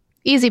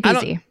 Easy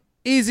peasy.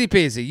 Easy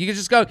peasy. You can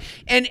just go.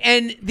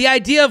 And the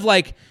idea of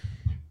like,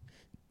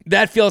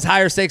 that feels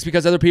higher stakes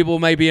because other people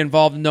may be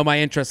involved and know my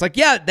interests. Like,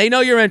 yeah, they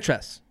know your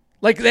interests.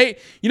 Like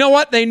you know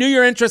what? They knew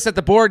your interests at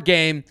the board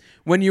game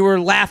when you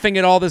were laughing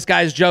at all this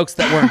guy's jokes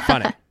that weren't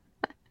funny.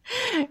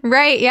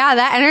 Right. Yeah.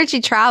 That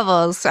energy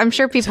travels. I'm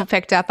sure people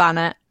picked up on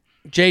it.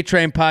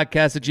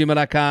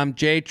 jtrainpodcast@gmail.com.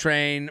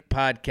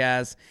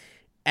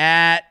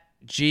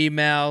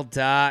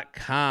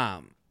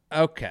 jtrainpodcast@gmail.com.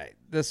 Okay.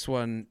 This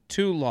one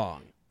too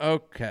long.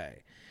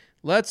 Okay.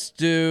 Let's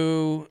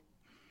do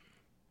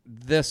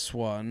this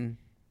one.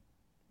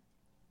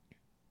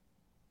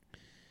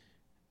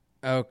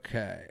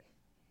 Okay.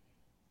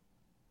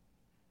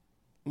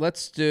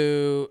 Let's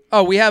do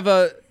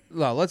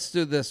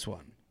this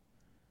one.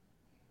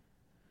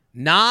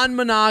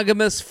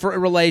 Non-monogamous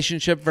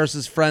relationship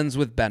versus friends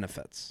with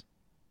benefits.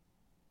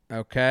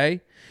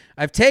 Okay?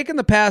 I've taken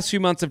the past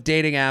few months of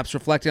dating apps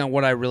reflecting on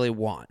what I really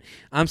want.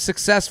 I'm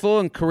successful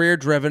and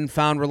career-driven,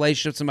 found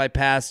relationships in my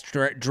past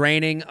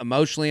draining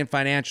emotionally and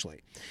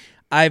financially.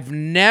 I've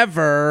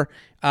never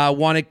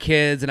wanted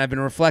kids, and I've been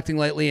reflecting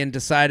lately and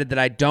decided that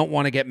I don't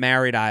want to get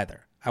married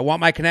either. I want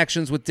my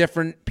connections with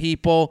different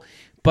people,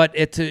 but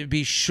it to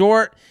be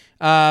short,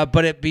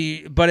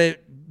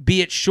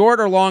 be it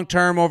short or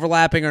long-term,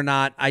 overlapping or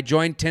not. I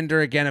joined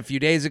Tinder again a few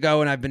days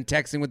ago, and I've been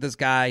texting with this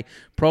guy.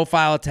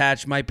 Profile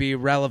attached might be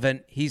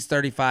relevant. He's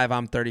 35,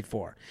 I'm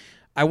 34.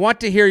 I want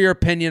to hear your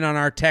opinion on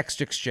our text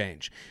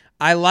exchange.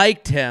 I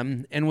liked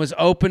him and was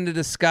open to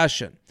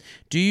discussion.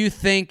 Do you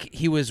think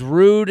he was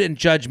rude and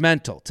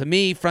judgmental? To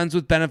me, friends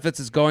with benefits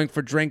is going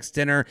for drinks,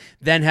 dinner,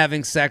 then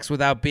having sex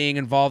without being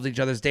involved in each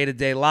other's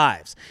day-to-day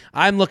lives.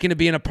 I'm looking to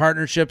be in a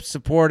partnership,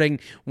 supporting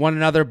one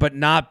another, but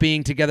not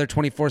being together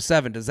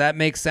 24/7. Does that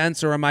make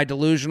sense, or am I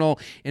delusional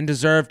and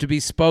deserve to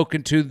be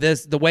spoken to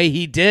the way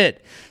he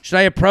did? Should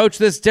I approach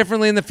this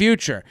differently in the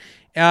future?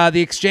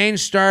 The exchange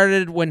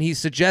started when he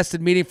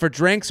suggested meeting for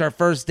drinks, our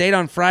first date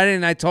on Friday,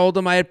 and I told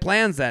him I had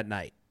plans that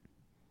night.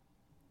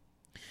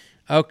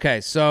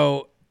 Okay,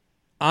 so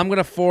I'm going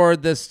to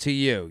forward this to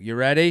you. You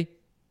ready?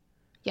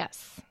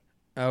 Yes.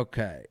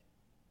 Okay.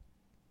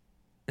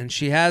 And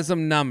she has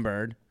them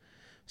numbered.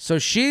 So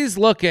she's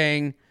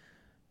looking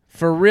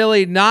for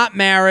really not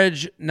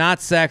marriage,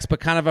 not sex, but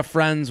kind of a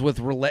friends with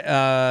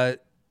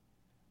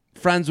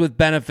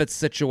benefits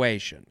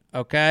situation.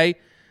 Okay?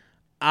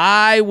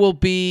 I will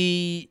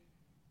be,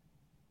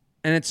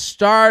 and it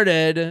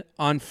started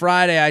on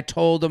Friday. I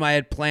told him I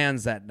had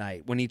plans that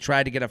night when he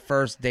tried to get a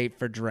first date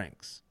for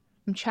drinks.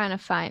 I'm trying to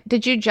find.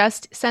 Did you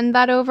just send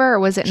that over, or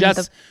was it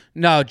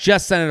No,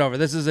 just send it over.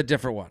 This is a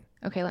different one.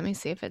 Okay, let me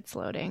see if it's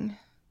loading.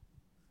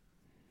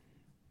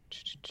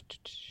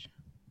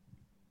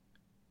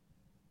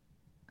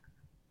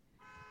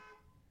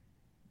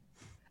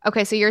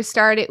 Okay, so you're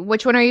starting.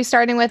 Which one are you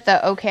starting with?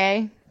 The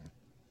okay?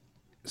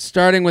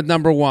 Starting with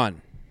number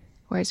 1.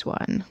 Where's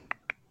 1?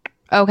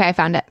 Okay, I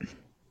found it.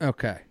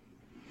 Okay.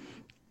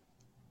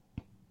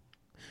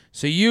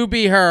 So you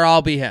be her,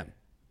 I'll be him.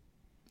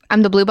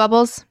 I'm the blue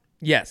bubbles?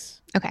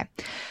 Yes. Okay.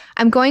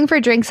 I'm going for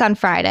drinks on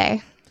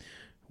Friday.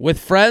 With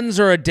friends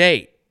or a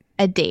date?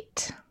 A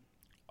date.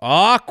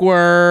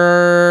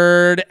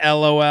 Awkward.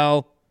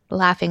 LOL.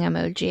 Laughing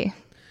emoji.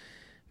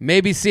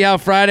 Maybe see how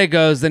Friday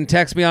goes, then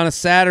text me on a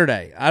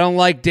Saturday. I don't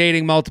like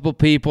dating multiple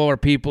people or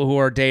people who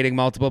are dating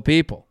multiple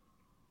people.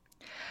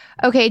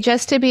 Okay,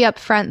 just to be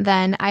upfront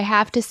then, I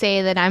have to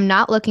say that I'm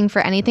not looking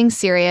for anything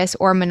serious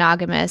or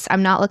monogamous.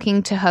 I'm not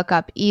looking to hook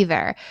up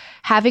either.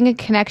 Having a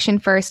connection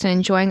first and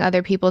enjoying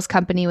other people's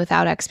company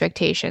without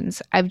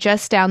expectations. I've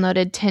just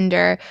downloaded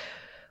Tinder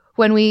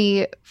when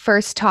we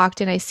first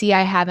talked, and I see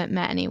I haven't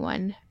met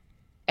anyone.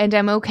 And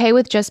I'm okay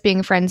with just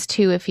being friends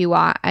too if you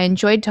want. I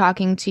enjoyed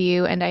talking to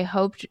you, and I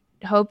hope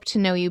to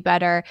know you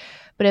better.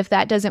 But if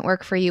that doesn't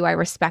work for you, I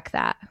respect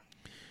that.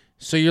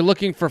 So you're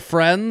looking for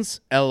friends?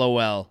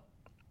 LOL.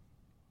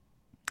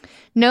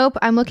 Nope,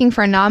 I'm looking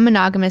for a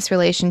non-monogamous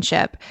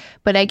relationship,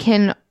 but I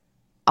can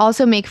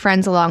also make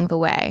friends along the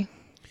way.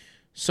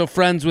 So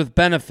friends with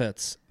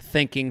benefits.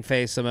 Thinking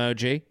face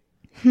emoji.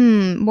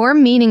 More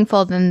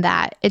meaningful than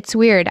that. It's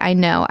weird, I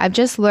know. I've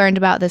just learned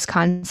about this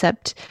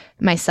concept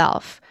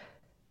myself.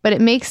 But it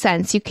makes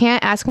sense. You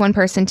can't ask one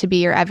person to be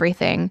your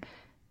everything.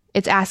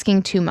 It's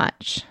asking too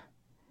much.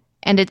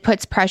 And it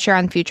puts pressure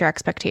on future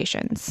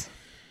expectations.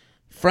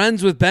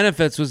 Friends with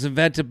benefits was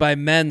invented by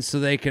men so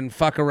they can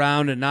fuck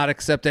around and not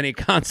accept any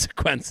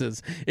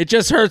consequences. It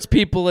just hurts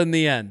people in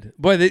the end.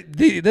 Boy,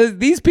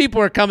 these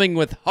people are coming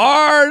with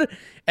hard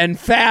and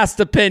fast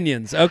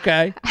opinions.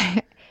 Okay.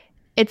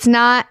 It's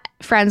not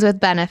friends with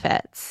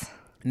benefits.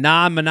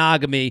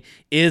 Non-monogamy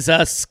is a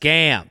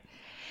scam.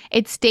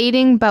 It's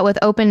dating, but with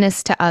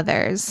openness to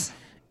others.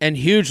 And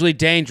hugely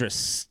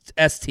dangerous,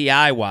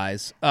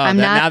 STI-wise.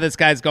 Now this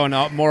guy's going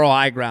to moral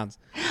high grounds.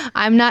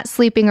 I'm not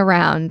sleeping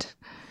around.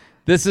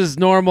 This is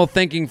normal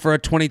thinking for a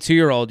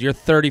 22-year-old. You're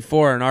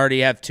 34 and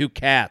already have 2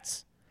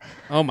 cats.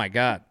 Oh, my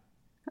God.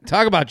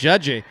 Talk about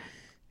judgy.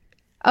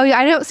 Oh, yeah,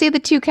 I don't see the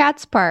 2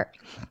 cats part.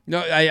 No,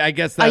 I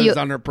guess that was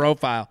on her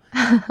profile.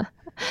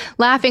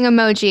 Laughing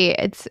emoji.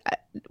 It's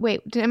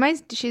wait.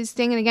 She's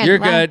singing again. You're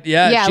good.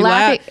 Yeah. She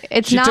laughing.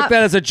 She took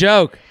that as a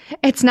joke.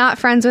 It's not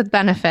friends with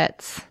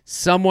benefits.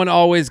 Someone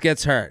always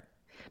gets hurt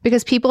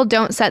because people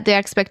don't set the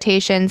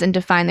expectations and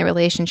define the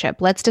relationship.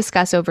 Let's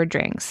discuss over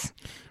drinks.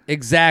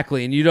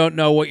 Exactly, and you don't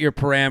know what your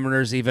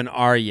parameters even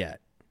are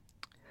yet.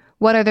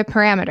 What are the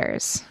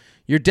parameters?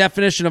 Your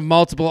definition of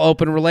multiple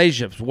open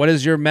relationships. What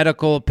is your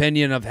medical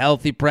opinion of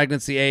healthy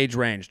pregnancy age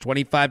range?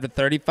 25 to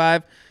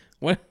 35?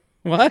 What?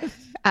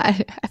 I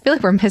feel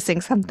like we're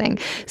missing something.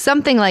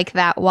 Something like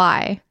that.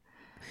 Why?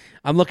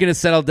 I'm looking to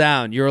settle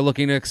down. You're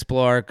looking to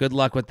explore. Good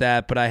luck with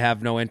that, but I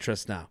have no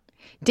interest now.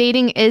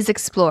 Dating is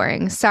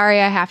exploring.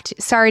 Sorry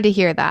to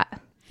hear that.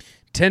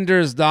 Tinder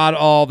is not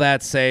all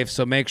that safe,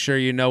 so make sure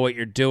you know what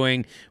you're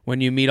doing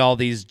when you meet all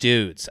these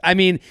dudes. I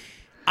mean,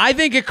 I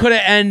think it could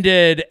have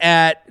ended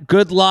at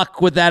good luck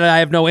with that. I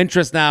have no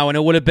interest now, and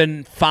it would have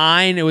been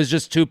fine. It was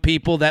just 2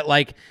 people that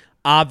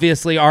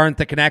obviously aren't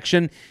the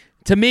connection.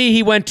 To me,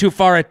 he went too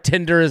far at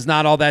Tinder is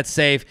not all that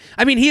safe.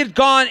 I mean,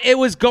 it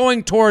was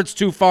going towards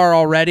too far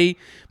already,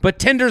 but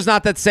Tinder's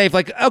not that safe.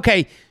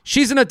 Okay,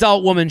 she's an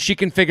adult woman. She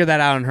can figure that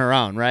out on her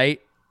own,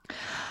 right?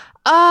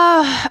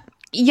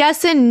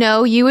 Yes and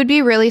no. You would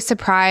be really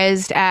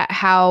surprised at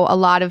how a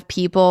lot of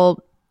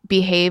people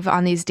behave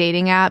on these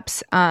dating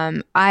apps.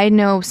 I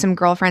know some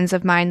girlfriends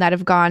of mine that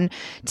have gone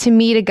to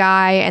meet a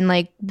guy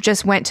and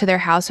just went to their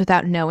house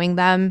without knowing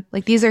them.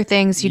 These are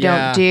things you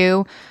don't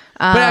do.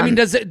 But I mean,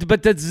 does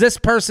this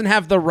person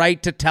have the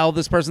right to tell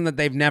this person that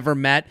they've never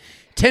met?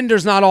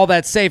 Tinder's not all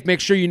that safe. Make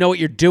sure you know what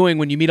you're doing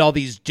when you meet all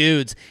these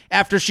dudes.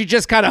 After she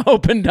just kind of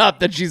opened up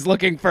that she's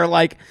looking for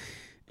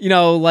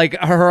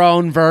her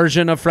own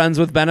version of friends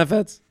with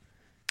benefits.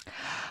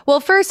 Well,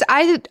 first,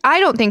 I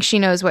don't think she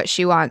knows what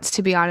she wants,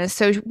 to be honest.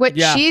 So what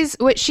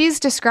she's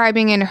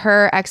describing in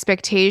her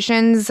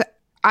expectations,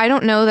 I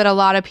don't know that a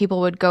lot of people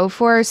would go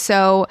for.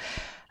 So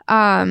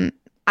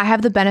I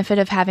have the benefit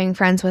of having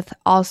friends with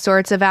all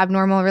sorts of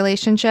abnormal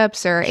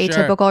relationships or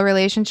atypical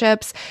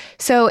relationships.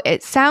 So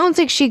it sounds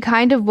like she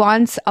kind of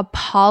wants a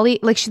poly,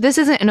 like this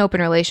isn't an open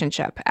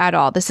relationship at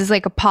all. This is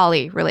like a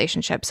poly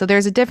relationship. So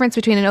there's a difference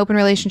between an open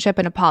relationship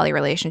and a poly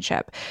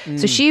relationship.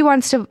 So she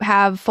wants to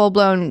have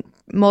full-blown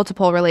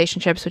multiple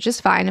relationships, which is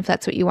fine if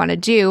that's what you want to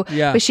do.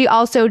 Yeah. But she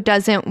also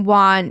doesn't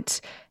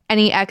want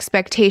any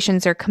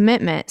expectations or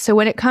commitment. So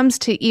when it comes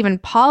to even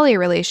poly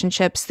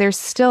relationships, there's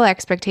still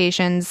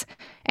expectations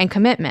and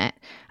commitment.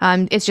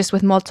 It's just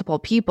with multiple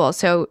people.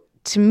 So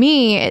to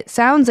me, it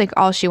sounds like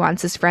all she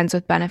wants is friends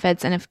with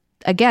benefits. And if,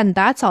 again,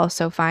 that's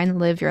also fine,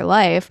 live your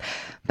life.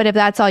 But if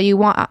that's all you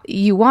want,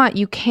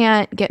 you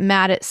can't get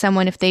mad at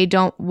someone if they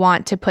don't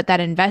want to put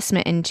that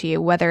investment into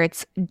you, whether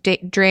it's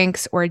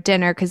drinks or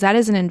dinner, because that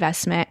is an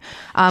investment,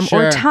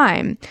 or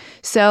time.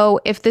 So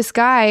if this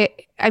guy,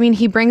 I mean,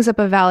 he brings up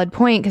a valid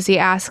point because he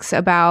asks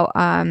about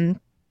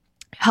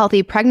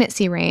healthy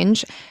pregnancy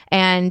range,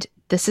 and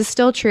this is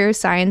still true.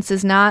 Science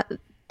is not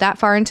that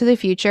far into the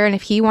future. And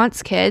if he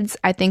wants kids,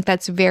 I think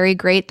that's very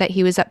great that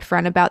he was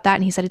upfront about that.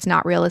 And he said it's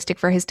not realistic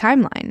for his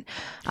timeline.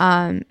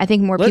 I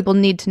think more people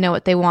need to know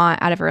what they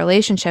want out of a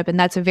relationship. And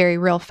that's a very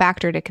real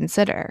factor to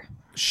consider.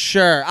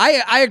 Sure.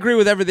 I agree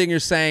with everything you're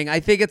saying. I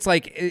think it's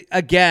like,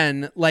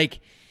 again, like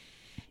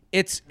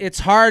it's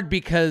hard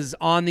because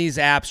on these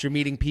apps, you're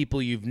meeting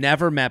people you've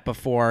never met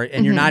before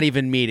and you're not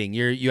even meeting.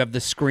 You have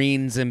the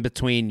screens in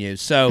between you.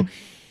 So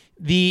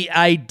the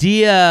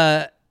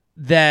idea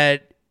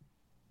that,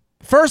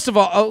 first of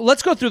all,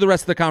 let's go through the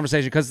rest of the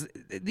conversation because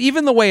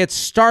even the way it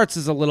starts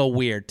is a little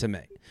weird to me.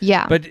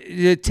 Yeah. But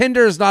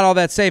Tinder is not all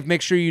that safe.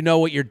 Make sure you know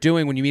what you're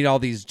doing when you meet all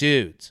these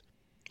dudes.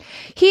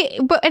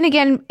 And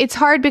again, it's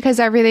hard because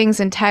everything's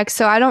in text,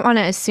 so I don't want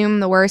to assume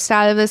the worst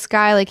out of this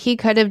guy. Like, he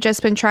could have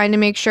just been trying to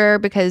make sure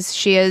because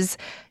she is,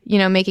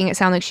 making it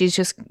sound like she's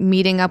just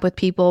meeting up with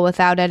people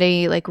without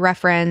any like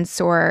reference,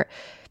 or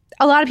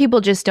a lot of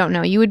people just don't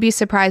know. You would be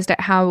surprised at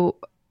how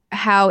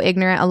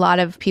ignorant a lot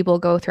of people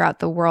go throughout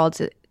the world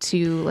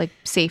to like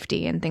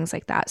safety and things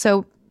like that.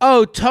 So,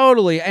 oh,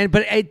 totally.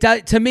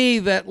 But to me,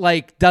 that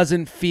like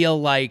doesn't feel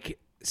like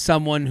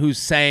someone who's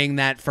saying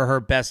that for her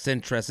best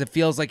interest. It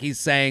feels like he's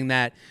saying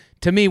that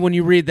to me when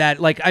you read that.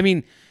 Like, I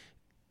mean,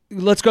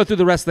 let's go through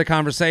the rest of the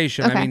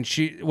conversation. Okay. I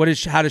mean,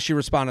 how does she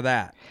respond to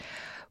that?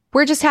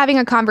 We're just having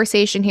a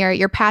conversation here.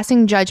 You're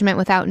passing judgment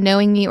without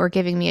knowing me or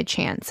giving me a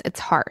chance. It's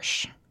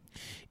harsh.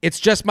 It's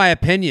just my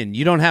opinion.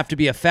 You don't have to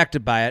be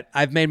affected by it.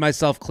 I've made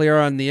myself clear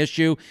on the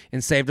issue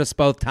and saved us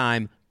both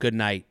time. Good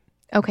night.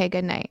 Okay,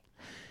 good night.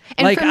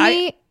 And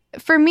like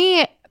for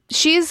me,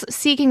 she's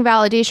seeking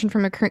validation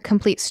from a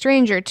complete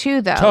stranger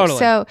too, though. Totally.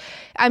 So,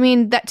 I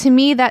mean, that to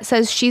me, that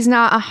says she's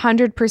not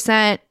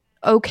 100%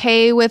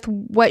 okay with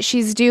what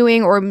she's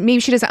doing, or maybe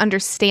she doesn't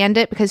understand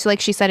it because, like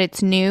she said,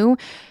 it's new.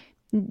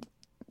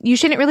 You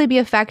shouldn't really be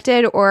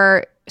affected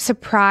or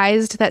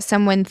surprised that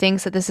someone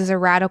thinks that this is a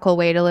radical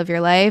way to live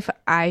your life.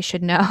 I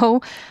should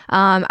know.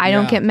 I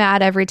don't get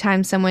mad every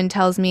time someone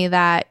tells me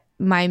that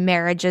my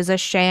marriage is a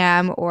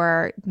sham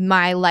or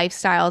my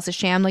lifestyle is a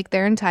sham. Like,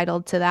 they're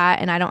entitled to that,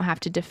 and I don't have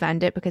to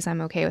defend it because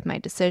I'm okay with my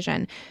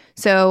decision.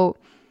 So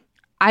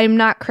I'm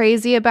not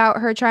crazy about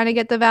her trying to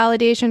get the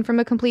validation from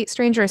a complete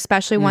stranger,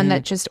 especially one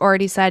that just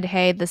already said,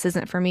 hey, this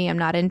isn't for me, I'm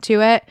not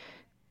into it.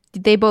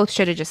 They both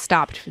should have just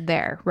stopped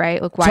there,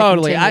 right? Like, why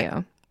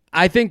continue?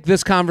 I think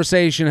this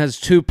conversation has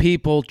two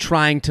people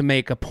trying to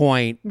make a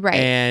point, right?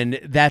 And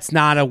that's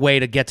not a way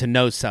to get to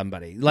know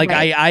somebody. Like,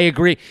 right. I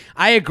agree.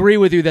 I agree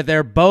with you that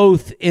they're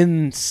both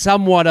in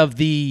somewhat of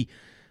the.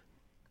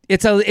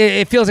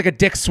 It feels like a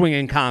dick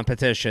swinging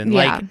competition.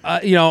 Yeah.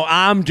 Like,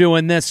 I'm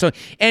doing this. So,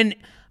 and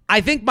I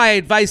think my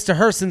advice to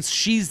her, since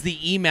she's the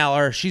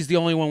emailer, she's the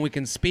only one we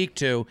can speak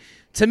to.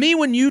 To me,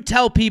 when you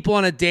tell people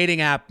on a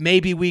dating app,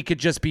 maybe we could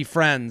just be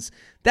friends,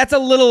 that's a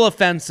little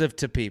offensive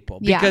to people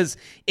because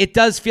it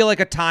does feel like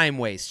a time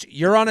waste.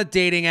 You're on a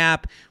dating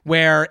app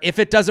where if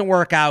it doesn't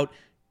work out,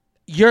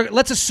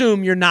 let's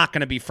assume you're not going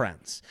to be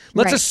friends.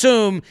 Let's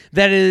assume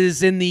that it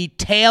is in the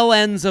tail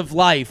ends of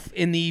life,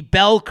 in the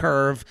bell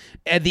curve,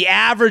 the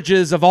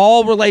averages of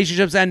all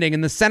relationships ending,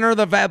 in the center of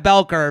the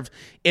bell curve,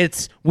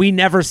 it's we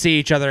never see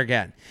each other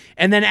again.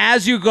 And then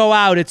as you go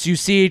out, it's you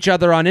see each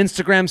other on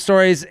Instagram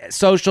stories,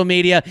 social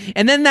media,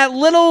 and then that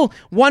little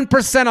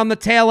 1% on the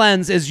tail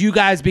ends is you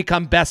guys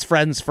become best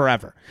friends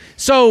forever.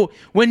 So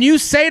when you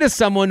say to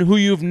someone who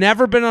you've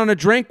never been on a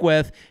drink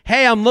with,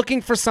 hey, I'm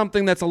looking for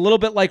something that's a little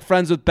bit like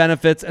friends with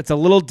benefits, it's a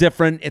little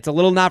different, it's a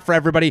little not for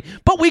everybody,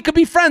 but we could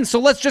be friends, so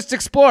let's just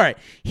explore it.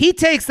 He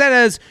takes that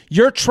as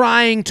you're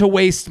trying to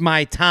waste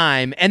my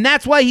time, and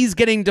that's why he's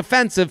getting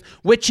defensive,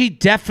 which he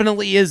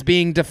definitely is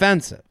being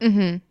defensive.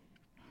 Mm-hmm.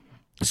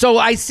 So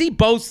I see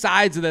both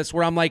sides of this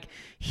where I'm like,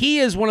 he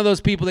is one of those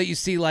people that you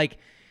see like,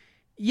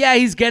 yeah,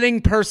 he's getting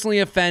personally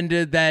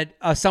offended that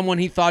someone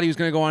he thought he was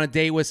going to go on a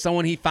date with,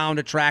 someone he found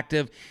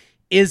attractive,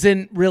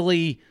 isn't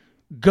really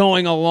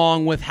going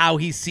along with how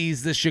he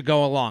sees this should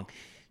go along.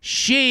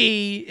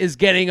 She is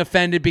getting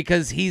offended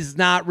because he's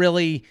not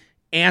really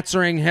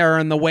answering her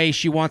in the way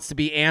she wants to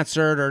be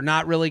answered, or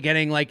not really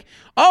getting like,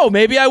 oh,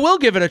 maybe I will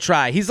give it a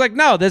try. He's like,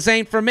 no, this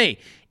ain't for me.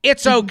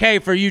 It's okay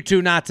for you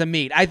two not to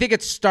meet. I think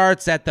it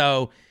starts at,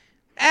 though,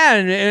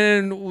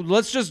 and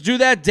let's just do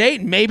that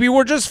date. Maybe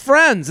we're just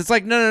friends. It's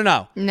like,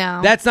 no.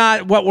 That's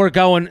not what we're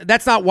going.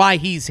 That's not why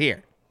he's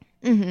here.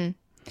 Mm-hmm.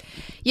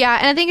 Yeah,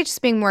 and I think it's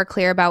just being more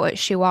clear about what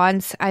she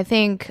wants. I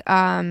think,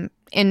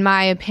 in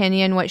my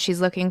opinion, what she's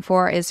looking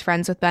for is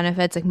friends with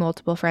benefits, like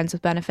multiple friends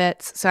with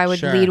benefits. So I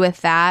would lead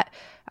with that.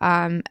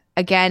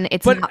 Again,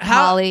 it's not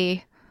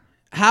Holly.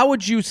 How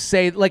would you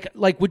say, like,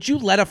 would you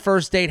let a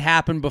first date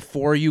happen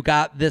before you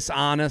got this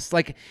honest?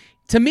 Like,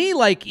 to me,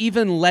 like,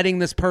 even letting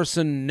this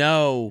person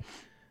know,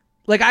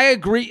 like, I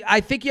agree.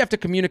 I think you have to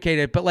communicate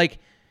it. But, like,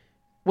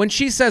 when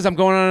she says, I'm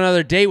going on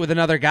another date with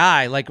another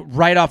guy, like,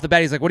 right off the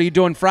bat, he's like, what are you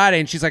doing Friday?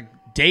 And she's like,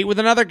 date with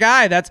another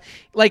guy. That's,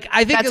 like,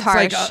 I think it's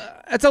harsh. Like,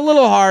 it's a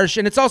little harsh.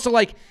 And it's also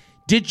like,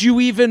 did you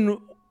even,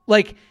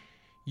 like,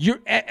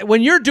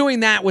 when you're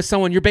doing that with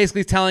someone, you're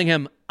basically telling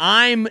him,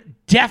 I'm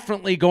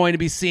definitely going to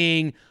be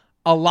seeing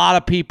a lot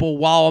of people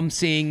while I'm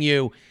seeing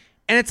you.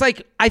 And it's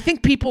like, I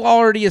think people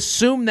already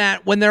assume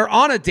that when they're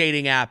on a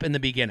dating app in the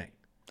beginning.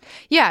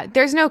 Yeah,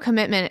 there's no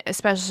commitment,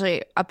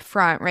 especially up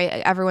front, right?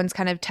 Everyone's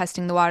kind of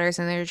testing the waters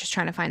and they're just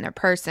trying to find their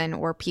person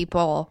or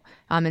people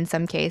in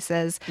some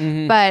cases.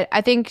 Mm-hmm. But I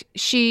think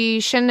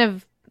she shouldn't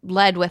have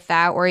led with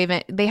that, or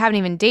even they haven't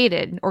even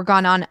dated or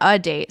gone on a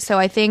date. So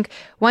I think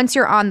once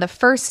you're on the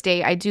first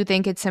date, I do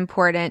think it's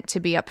important to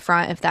be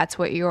upfront if that's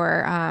what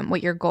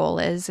your goal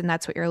is and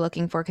that's what you're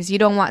looking for, because you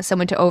don't want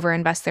someone to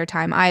overinvest their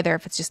time either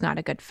if it's just not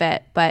a good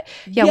fit. But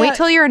yeah, wait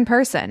till you're in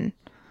person.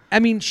 I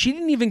mean, she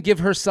didn't even give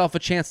herself a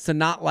chance to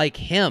not like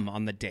him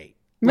on the date.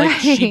 Like,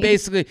 right. She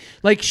basically,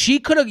 like, you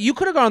could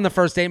have gone on the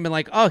first date and been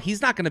like, oh,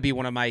 he's not going to be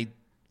one of my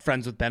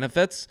friends with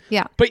benefits.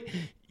 Yeah. But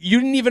you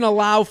didn't even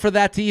allow for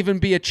that to even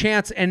be a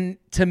chance. And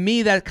to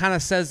me, that kind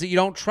of says that you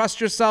don't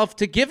trust yourself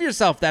to give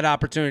yourself that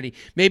opportunity.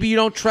 Maybe you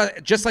don't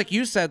trust, just like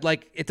you said,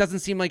 like, it doesn't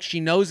seem like she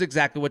knows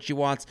exactly what she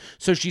wants.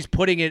 So she's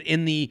putting it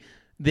in the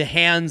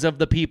hands of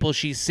the people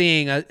she's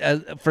seeing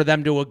for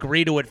them to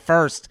agree to it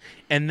first.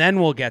 And then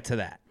we'll get to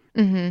that.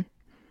 Mm-hmm.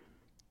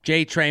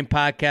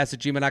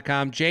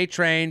 JTrainPodcast@gmail.com.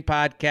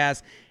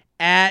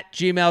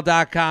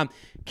 JTrainPodcast@gmail.com.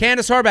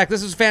 Candace Horback,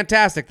 this was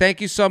fantastic.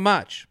 Thank you so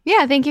much.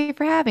 Yeah, thank you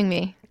for having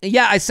me.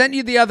 Yeah, I sent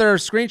you the other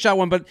screenshot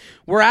one, but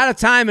we're out of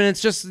time, and it's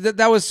just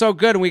that was so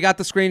good, and we got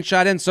the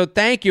screenshot in. So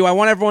thank you. I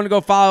want everyone to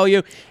go follow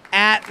you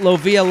at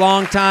Lovia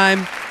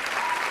Longtime.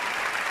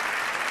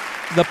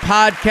 The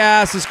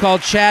podcast is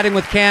called Chatting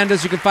with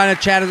Candace. You can find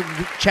it at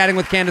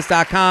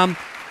chattingwithcandace.com.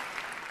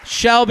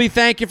 Shelby,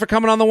 thank you for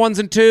coming on the ones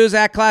and twos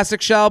at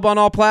Classic Shelb on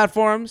all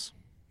platforms.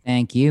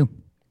 Thank you.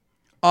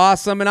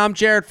 Awesome. And I'm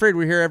Jared Freed.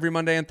 We're here every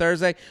Monday and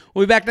Thursday.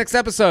 We'll be back next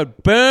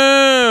episode.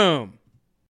 Boom.